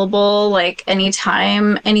available, like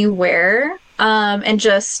anytime, anywhere, and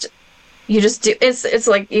you just do. It's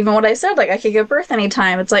like even what I said, like I could give birth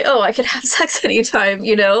anytime. It's like, oh, I could have sex anytime,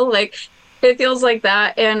 like it feels like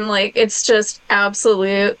that. And like it's just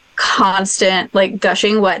absolute constant like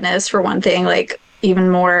gushing wetness, for one thing, like even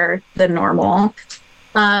more than normal.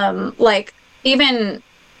 Like even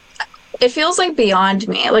it feels like beyond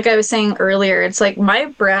me. Like I was saying earlier, it's like my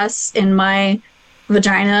breasts and my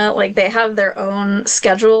vagina, like they have their own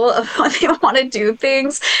schedule of when they want to do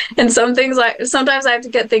things. And some things sometimes I have to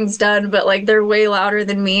get things done, but like they're way louder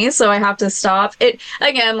than me, so I have to stop. It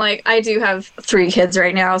again, like I do have 3 kids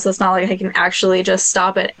right now, so it's not like I can actually just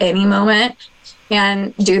stop at any moment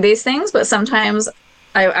and do these things, but sometimes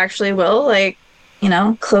I actually will, like,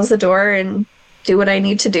 close the door and do what I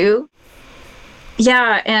need to do.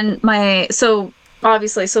 Yeah, and so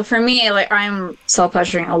obviously, so for me, like, I'm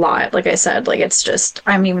self-pleasuring a lot. Like I said, like, it's just,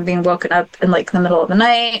 I'm even being woken up in, like, the middle of the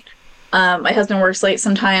night. My husband works late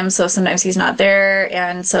sometimes, so sometimes he's not there,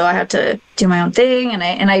 and so I have to do my own thing, and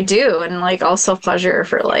I do, and, like, I'll self-pleasure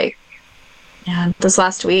for, like, this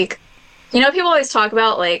last week. People always talk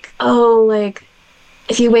about, like, oh, like,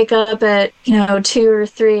 if you wake up at 2 or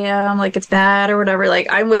 3 a.m., like it's bad or whatever, like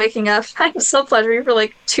I'm waking up, I'm self-pleasuring for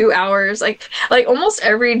like 2 hours, like almost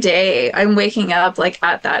every day I'm waking up like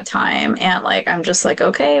at that time, and like I'm just like,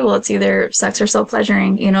 okay, well, it's either sex or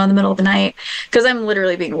self-pleasuring, in the middle of the night, because I'm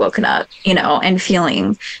literally being woken up, and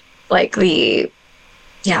feeling like like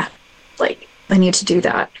I need to do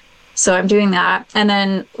that. So I'm doing that. And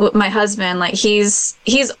then my husband, like he's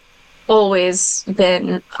always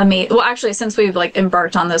been amazing. Well, actually, since we've like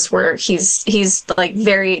embarked on this work, he's like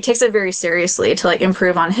takes it very seriously to like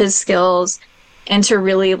improve on his skills, and to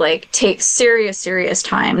really like take serious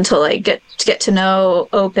time to like get to know,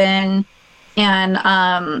 open,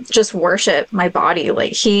 and just worship my body.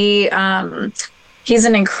 Like he's an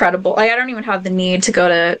incredible, like, I don't even have the need to go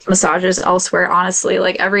to massages elsewhere, honestly.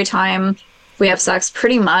 Like every time we have sex,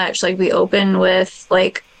 pretty much like we open with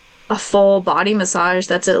like a full body massage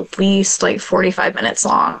that's at least like 45 minutes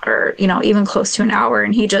long, or even close to an hour,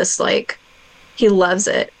 and he just like, he loves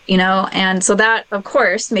it, and so that of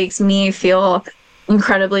course makes me feel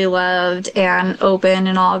incredibly loved and open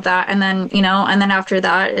and all of that. And then and then after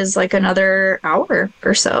that is like another hour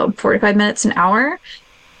or so, 45 minutes, an hour,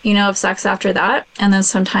 of sex after that, and then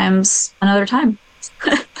sometimes another time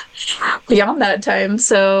beyond that time.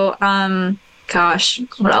 So gosh,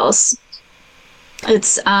 what else?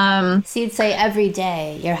 It's So you'd say every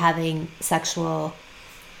day you're having sexual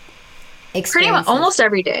experiences? Pretty much almost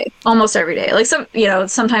every day. Like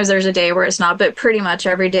sometimes there's a day where it's not, but pretty much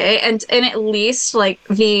every day. And at least like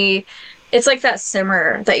it's like that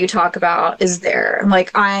simmer that you talk about is there.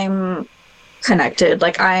 Like I'm connected,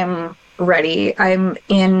 like I'm ready. I'm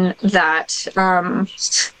in that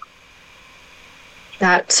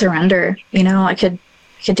that surrender, I could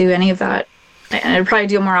do any of that. And I'd probably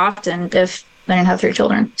do it more often if I didn't have 3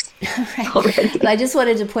 children. Right. But I just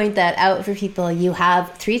wanted to point that out for people. You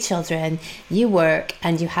have 3 children, you work,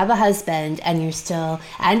 and you have a husband, and you're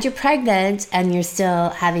pregnant, and you're still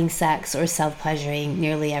having sex or self-pleasuring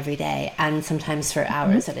nearly every day, and sometimes for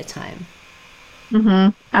hours at a time.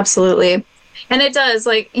 Mm-hmm. Absolutely. And it does,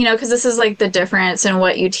 like, because this is like the difference in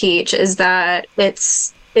what you teach, is that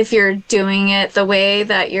it's, if you're doing it the way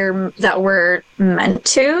that we're meant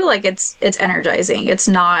to, like it's energizing. It's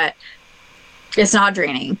not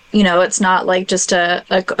draining, it's not like just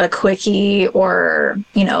a quickie, or,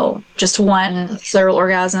 just one plural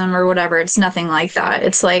orgasm or whatever. It's nothing like that.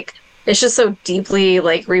 It's like, it's just so deeply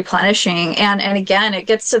like replenishing. And again, it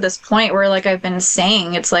gets to this point where, like I've been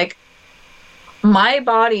saying, it's like my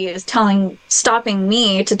body is stopping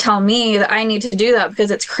me to tell me that I need to do that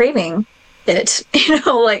because it's craving it.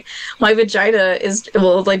 Like my vagina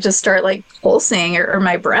will like just start like pulsing, or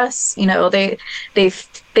my breasts,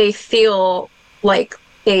 they feel like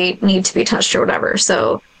they need to be touched or whatever.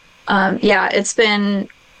 So it's been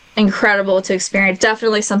incredible to experience.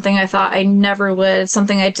 Definitely something I thought I never would,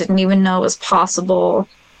 something I didn't even know was possible,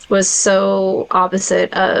 was so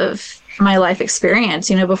opposite of my life experience,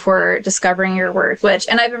 before discovering your work,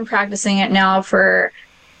 and I've been practicing it now for,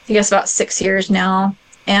 I guess, about 6 years now.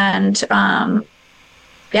 And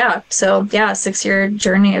 6-year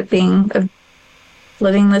journey of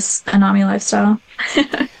living this Anami lifestyle.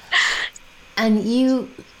 And you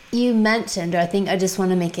mentioned, or I think I just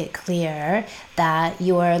want to make it clear, that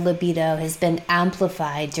your libido has been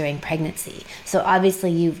amplified during pregnancy. So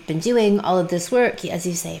obviously you've been doing all of this work, as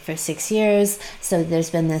you say, for 6 years. So there's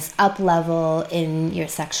been this up level in your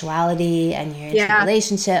sexuality and your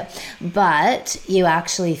relationship, but you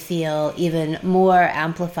actually feel even more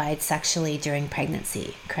amplified sexually during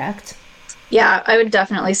pregnancy, correct? Yeah, I would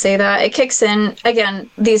definitely say that. It kicks in, again,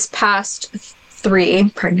 these past 3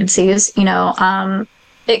 pregnancies,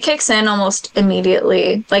 it kicks in almost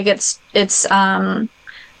immediately. Like it's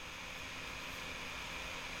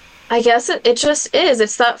I guess it just is.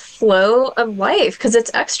 It's that flow of life because it's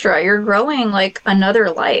extra. You're growing like another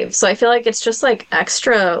life. So I feel like it's just like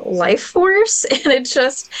extra life force. And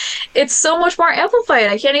it's so much more amplified.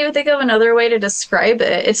 I can't even think of another way to describe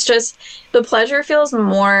it. It's just the pleasure feels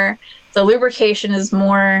more, the lubrication is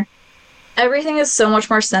more, everything is so much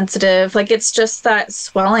more sensitive. Like it's just that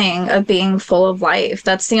swelling of being full of life.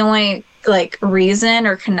 That's the only like reason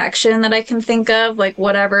or connection that I can think of. Like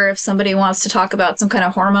whatever, if somebody wants to talk about some kind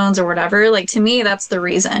of hormones or whatever, like to me, that's the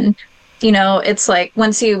reason. It's like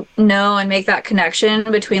once you know and make that connection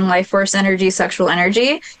between life force energy, sexual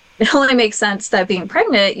energy, it only makes sense that being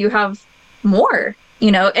pregnant, you have more,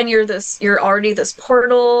 and you're already this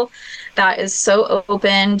portal that is so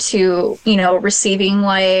open to, receiving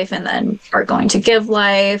life and then are going to give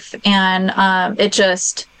life. And it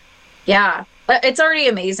just, yeah, it's already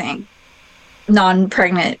amazing.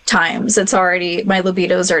 Non-pregnant times, it's already, my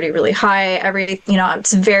libido is already really high. I've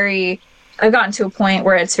gotten to a point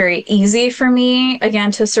where it's very easy for me,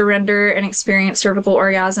 again, to surrender and experience cervical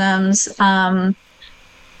orgasms.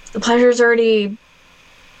 The pleasure is already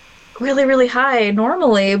really, really high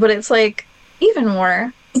normally, but it's like even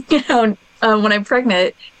more, when I'm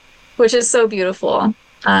pregnant, which is so beautiful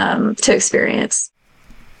to experience.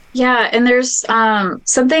 Yeah, and there's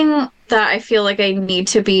something that I feel like I need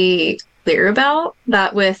to be clear about,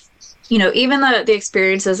 that with, even the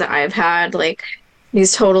experiences that I've had, like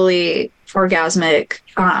these totally orgasmic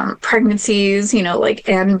pregnancies,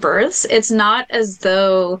 and births, it's not as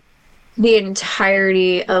though the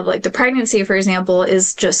entirety of like the pregnancy, for example,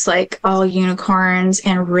 is just like all unicorns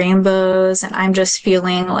and rainbows, and I'm just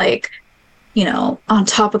feeling like, on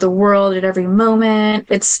top of the world at every moment.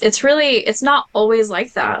 It's not always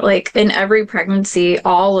like that. Like in every pregnancy,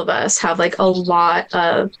 all of us have like a lot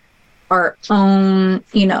of our own,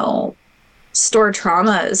 stored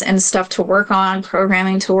traumas and stuff to work on,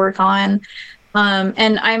 programming to work on.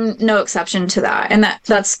 And I'm no exception to that. And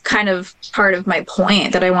that's kind of part of my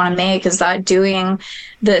point that I want to make, is that doing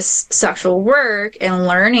this sexual work and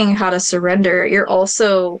learning how to surrender, you're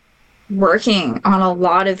also working on a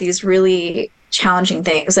lot of these really challenging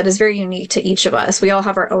things that is very unique to each of us. We all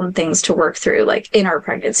have our own things to work through, like in our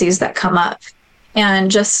pregnancies that come up.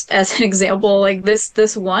 And just as an example, like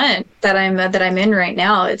this one that I'm in right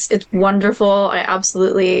now, it's wonderful. I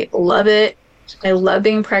absolutely love it. I love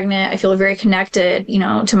being pregnant. I feel very connected,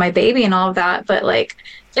 to my baby and all of that. But like,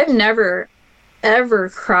 I've never, ever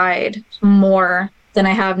cried more than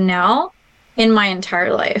I have now in my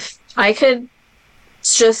entire life. I could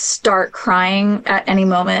just start crying at any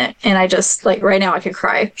moment. And I just like right now I could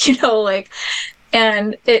cry,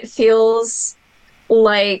 and it feels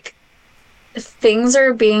like things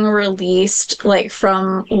are being released, like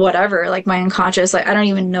from whatever, like my unconscious, like I don't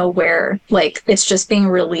even know where, like it's just being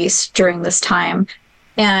released during this time.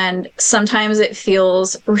 And sometimes it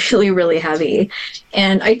feels really, really heavy,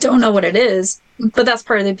 and I don't know what it is, but that's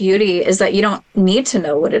part of the beauty, is that you don't need to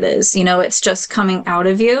know what it is. It's just coming out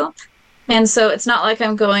of you. And so it's not like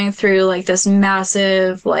I'm going through like this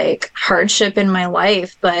massive like hardship in my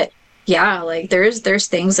life, but yeah, like there's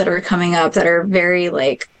things that are coming up that are very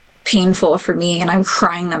like painful for me, and I'm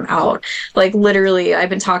crying them out. Like literally, I've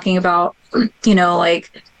been talking about,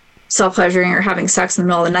 like self-pleasuring or having sex in the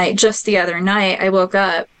middle of the night. Just the other night, I woke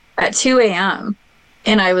up at 2 a.m.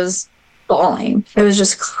 and I was bawling. I was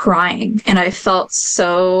just crying, and I felt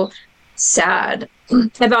so sad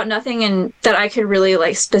about nothing and that I could really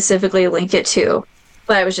like specifically link it to,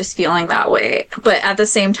 but I was just feeling that way. But at the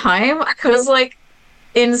same time, I was like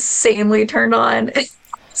insanely turned on.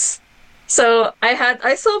 So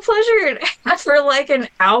I self-pleasured for like an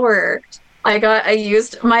hour. I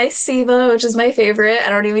used my Siva, which is my favorite. I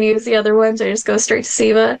don't even use the other ones. I just go straight to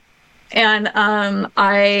Siva. And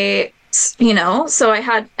I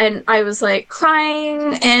was like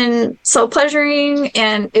crying and self-pleasuring,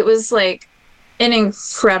 and it was like an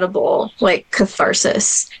incredible like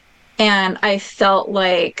catharsis. And I felt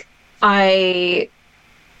like I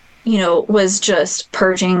was just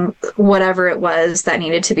purging whatever it was that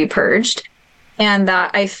needed to be purged, and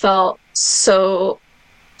that I felt so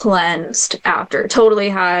cleansed after. Totally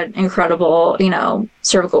had incredible,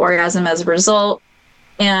 cervical orgasm as a result.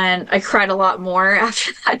 And I cried a lot more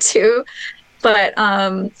after that too. But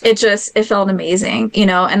it felt amazing,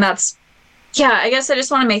 and that's, yeah, I guess I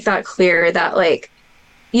just want to make that clear that like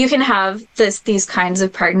you can have these kinds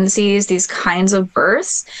of pregnancies, these kinds of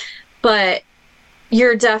births, but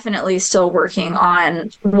you're definitely still working on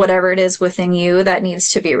whatever it is within you that needs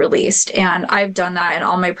to be released. And I've done that in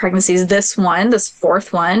all my pregnancies. This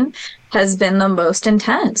fourth one, has been the most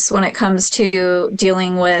intense when it comes to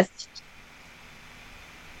dealing with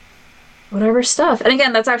whatever stuff. And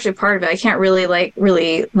again, that's actually part of it. I can't really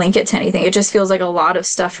really link it to anything. It just feels like a lot of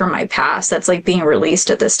stuff from my past that's like being released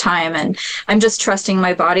at this time. And I'm just trusting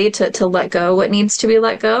my body to let go what needs to be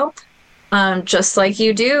let go. Just like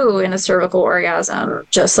you do in a cervical orgasm,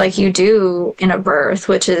 just like you do in a birth,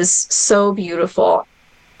 which is so beautiful.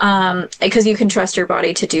 Because you can trust your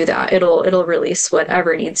body to do that. It'll release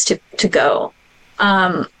whatever needs to go.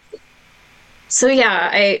 So yeah,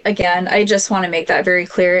 I just want to make that very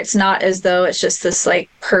clear. It's not as though it's just this like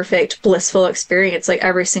perfect, blissful experience like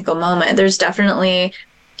every single moment. There's definitely,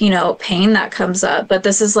 pain that comes up, but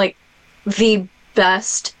this is like the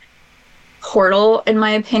best portal, in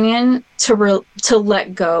my opinion, to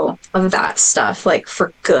let go of that stuff, like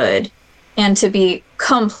for good, and to be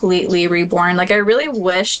completely reborn. Like I really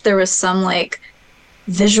wish there was some like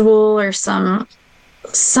visual or something.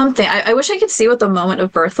 I wish I could see what the moment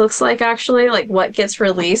of birth looks like, actually, like what gets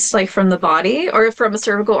released like from the body or from a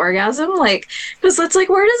cervical orgasm, like, because it's like,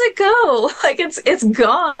 where does it go? Like it's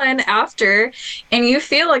gone after, and you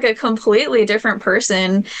feel like a completely different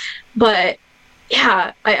person. But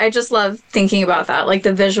yeah, I just love thinking about that, like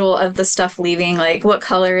the visual of the stuff leaving, like what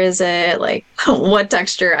color is it, like what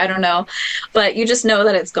texture, I don't know, but you just know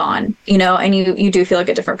that it's gone, and you do feel like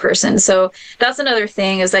a different person. So that's another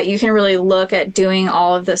thing, is that you can really look at doing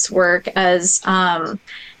all of this work as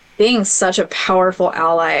being such a powerful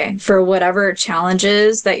ally for whatever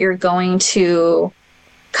challenges that you're going to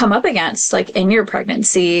come up against, like in your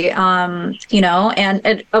pregnancy,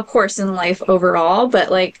 and of course in life overall, but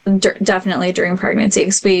like definitely during pregnancy,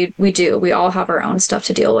 because we all have our own stuff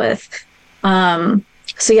to deal with.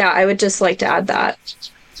 So yeah, I would just like to add that.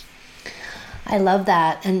 I love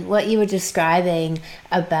that. And what you were describing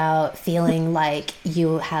about feeling like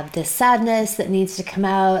you have this sadness that needs to come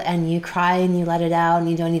out, and you cry and you let it out and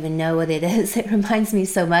you don't even know what it is. It reminds me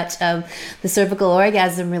so much of the cervical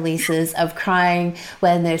orgasm releases, of crying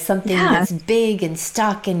when there's something that's big and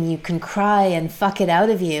stuck, and you can cry and fuck it out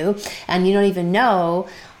of you, and you don't even know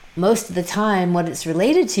most of the time what it's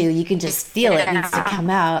related to. You can just feel it needs to come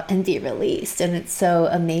out and be released. And it's so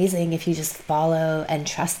amazing if you just follow and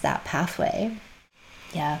trust that pathway.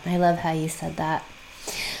 Yeah, I love how you said that.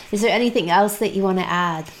 Is there anything else that you want to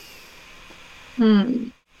add?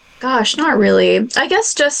 Gosh, not really. I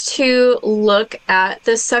guess just to look at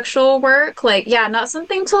this sexual work, like, yeah, not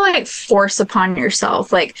something to like force upon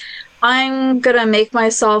yourself. Like, I'm gonna make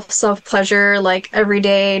myself self-pleasure like every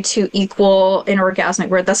day to equal an orgasmic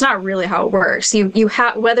birth. That's not really how it works. You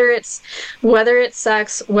have, whether it's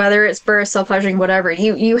sex, whether it's birth, self-pleasuring, whatever,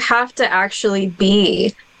 you have to actually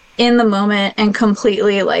be in the moment and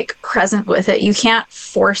completely like present with it. You can't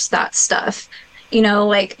force that stuff,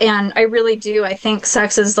 like, and I really do. I think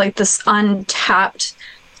sex is like this untapped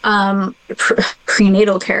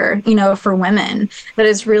prenatal care, for women, that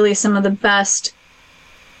is really some of the best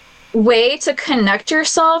way to connect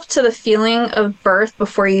yourself to the feeling of birth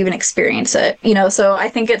before you even experience it. So I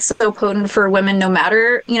think it's so potent for women, no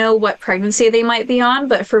matter what pregnancy they might be on,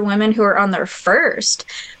 but for women who are on their first,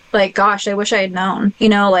 like, gosh, I wish I had known.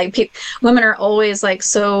 Like women are always like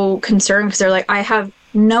so concerned because they're like, I have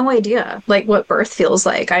no idea like what birth feels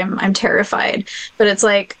like. I'm terrified. But it's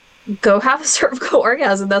like, go have a cervical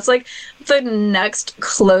orgasm. That's like the next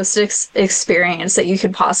closest experience that you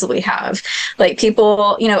could possibly have. Like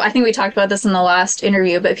people, I think we talked about this in the last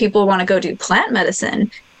interview, but people want to go do plant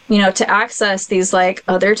medicine, to access these like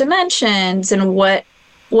other dimensions and what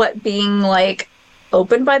being like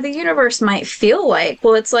opened by the universe might feel like.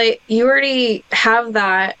 Well, it's like you already have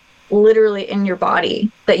that literally in your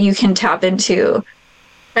body that you can tap into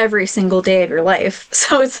every single day of your life.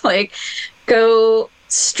 So it's like, go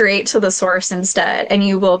straight to the source instead, and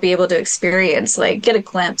you will be able to experience, like, get a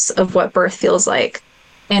glimpse of what birth feels like,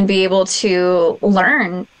 and be able to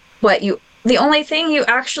learn the only thing you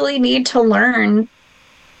actually need to learn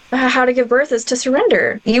how to give birth is to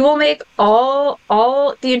surrender. You will make all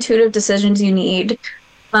the intuitive decisions you need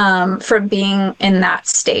from being in that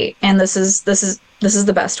state. And this is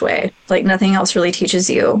the best way. Like, nothing else really teaches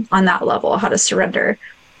you on that level how to surrender.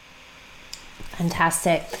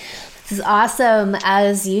 Fantastic. This is awesome,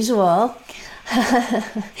 as usual.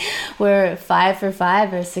 We're 5 for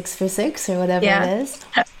 5 or 6 for 6 or whatever it is.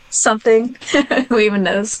 Something. Who even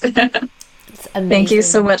knows? Thank you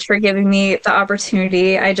so much for giving me the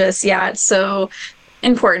opportunity. It's so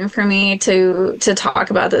important for me to talk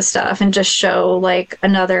about this stuff and just show like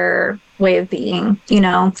another way of being.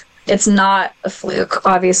 It's not a fluke.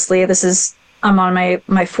 Obviously, I'm on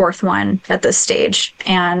my fourth one at this stage,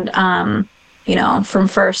 and from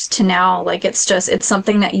first to now, like it's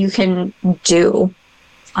something that you can do.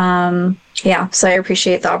 So I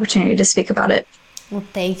appreciate the opportunity to speak about it. Well,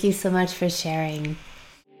 thank you so much for sharing.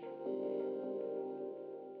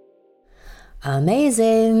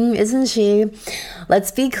 Amazing, isn't she?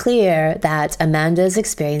 Let's be clear that Amanda's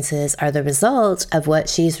experiences are the result of what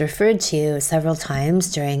she's referred to several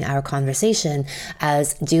times during our conversation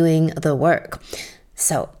as doing the work.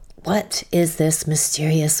 So, what is this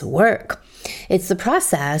mysterious work? It's the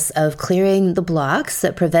process of clearing the blocks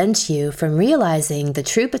that prevent you from realizing the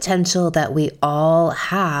true potential that we all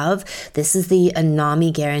have. This is the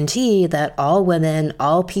Anami guarantee that all women,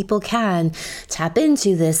 all people can tap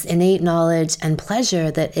into this innate knowledge and pleasure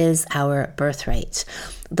that is our birthright.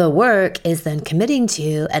 The work is then committing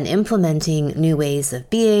to and implementing new ways of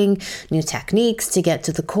being, new techniques to get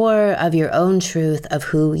to the core of your own truth of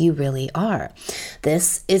who you really are.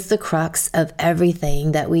 This is the crux of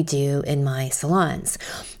everything that we do in my salons.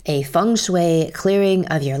 A feng shui clearing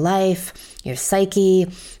of your life, your psyche,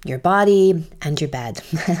 your body, and your bed.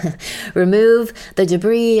 Remove the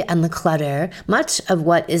debris and the clutter, much of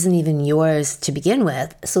what isn't even yours to begin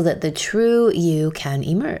with, so that the true you can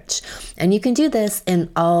emerge. And you can do this in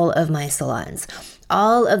all of my salons.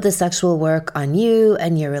 All of the sexual work on you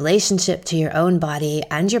and your relationship to your own body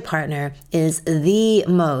and your partner is the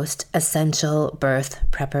most essential birth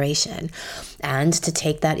preparation. And to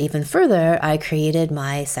take that even further, I created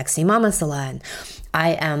my Sexy Mama Salon.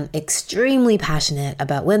 I am extremely passionate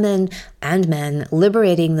about women and men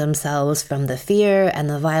liberating themselves from the fear and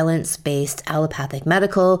the violence-based allopathic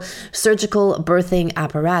medical, surgical birthing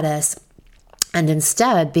apparatus, and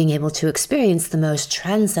instead being able to experience the most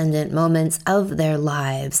transcendent moments of their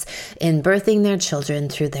lives in birthing their children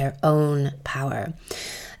through their own power.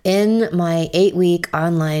 In my 8-week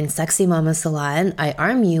online Sexy Mama Salon, I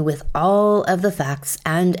arm you with all of the facts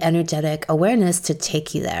and energetic awareness to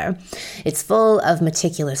take you there. It's full of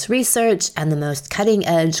meticulous research and the most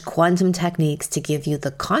cutting-edge quantum techniques to give you the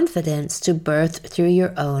confidence to birth through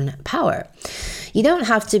your own power. You don't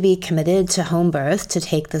have to be committed to home birth to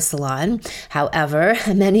take the salon. However,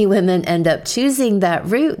 many women end up choosing that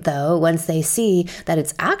route, though, once they see that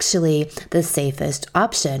it's actually the safest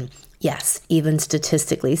option. Yes, even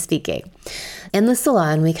statistically speaking. In the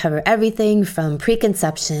salon, we cover everything from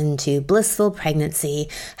preconception to blissful pregnancy,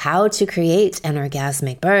 how to create an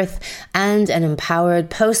orgasmic birth, and an empowered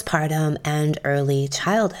postpartum and early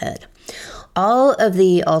childhood. All of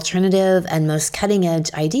the alternative and most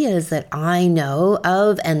cutting-edge ideas that I know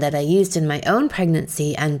of and that I used in my own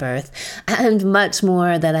pregnancy and birth, and much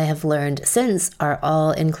more that I have learned since, are all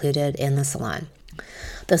included in the salon.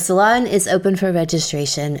 The salon is open for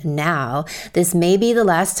registration now. This may be the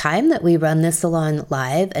last time that we run this salon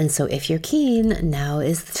live, and so if you're keen, now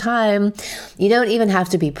is the time. You don't even have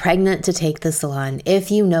to be pregnant to take the salon.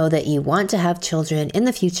 If you know that you want to have children in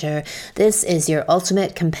the future, this is your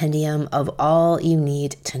ultimate compendium of all you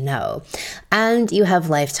need to know. And you have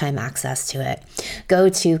lifetime access to it. Go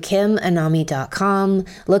to kimanami.com,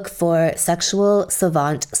 look for Sexual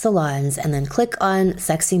Savant Salons, and then click on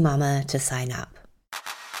Sexy Mama to sign up.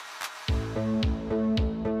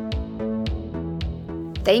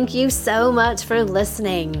 Thank you so much for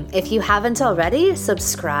listening. If you haven't already,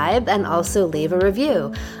 subscribe and also leave a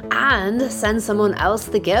review. And send someone else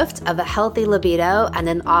the gift of a healthy libido and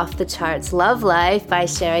an off-the-charts love life by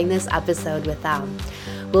sharing this episode with them.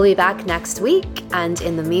 We'll be back next week, and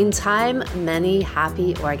in the meantime, many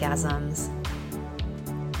happy orgasms.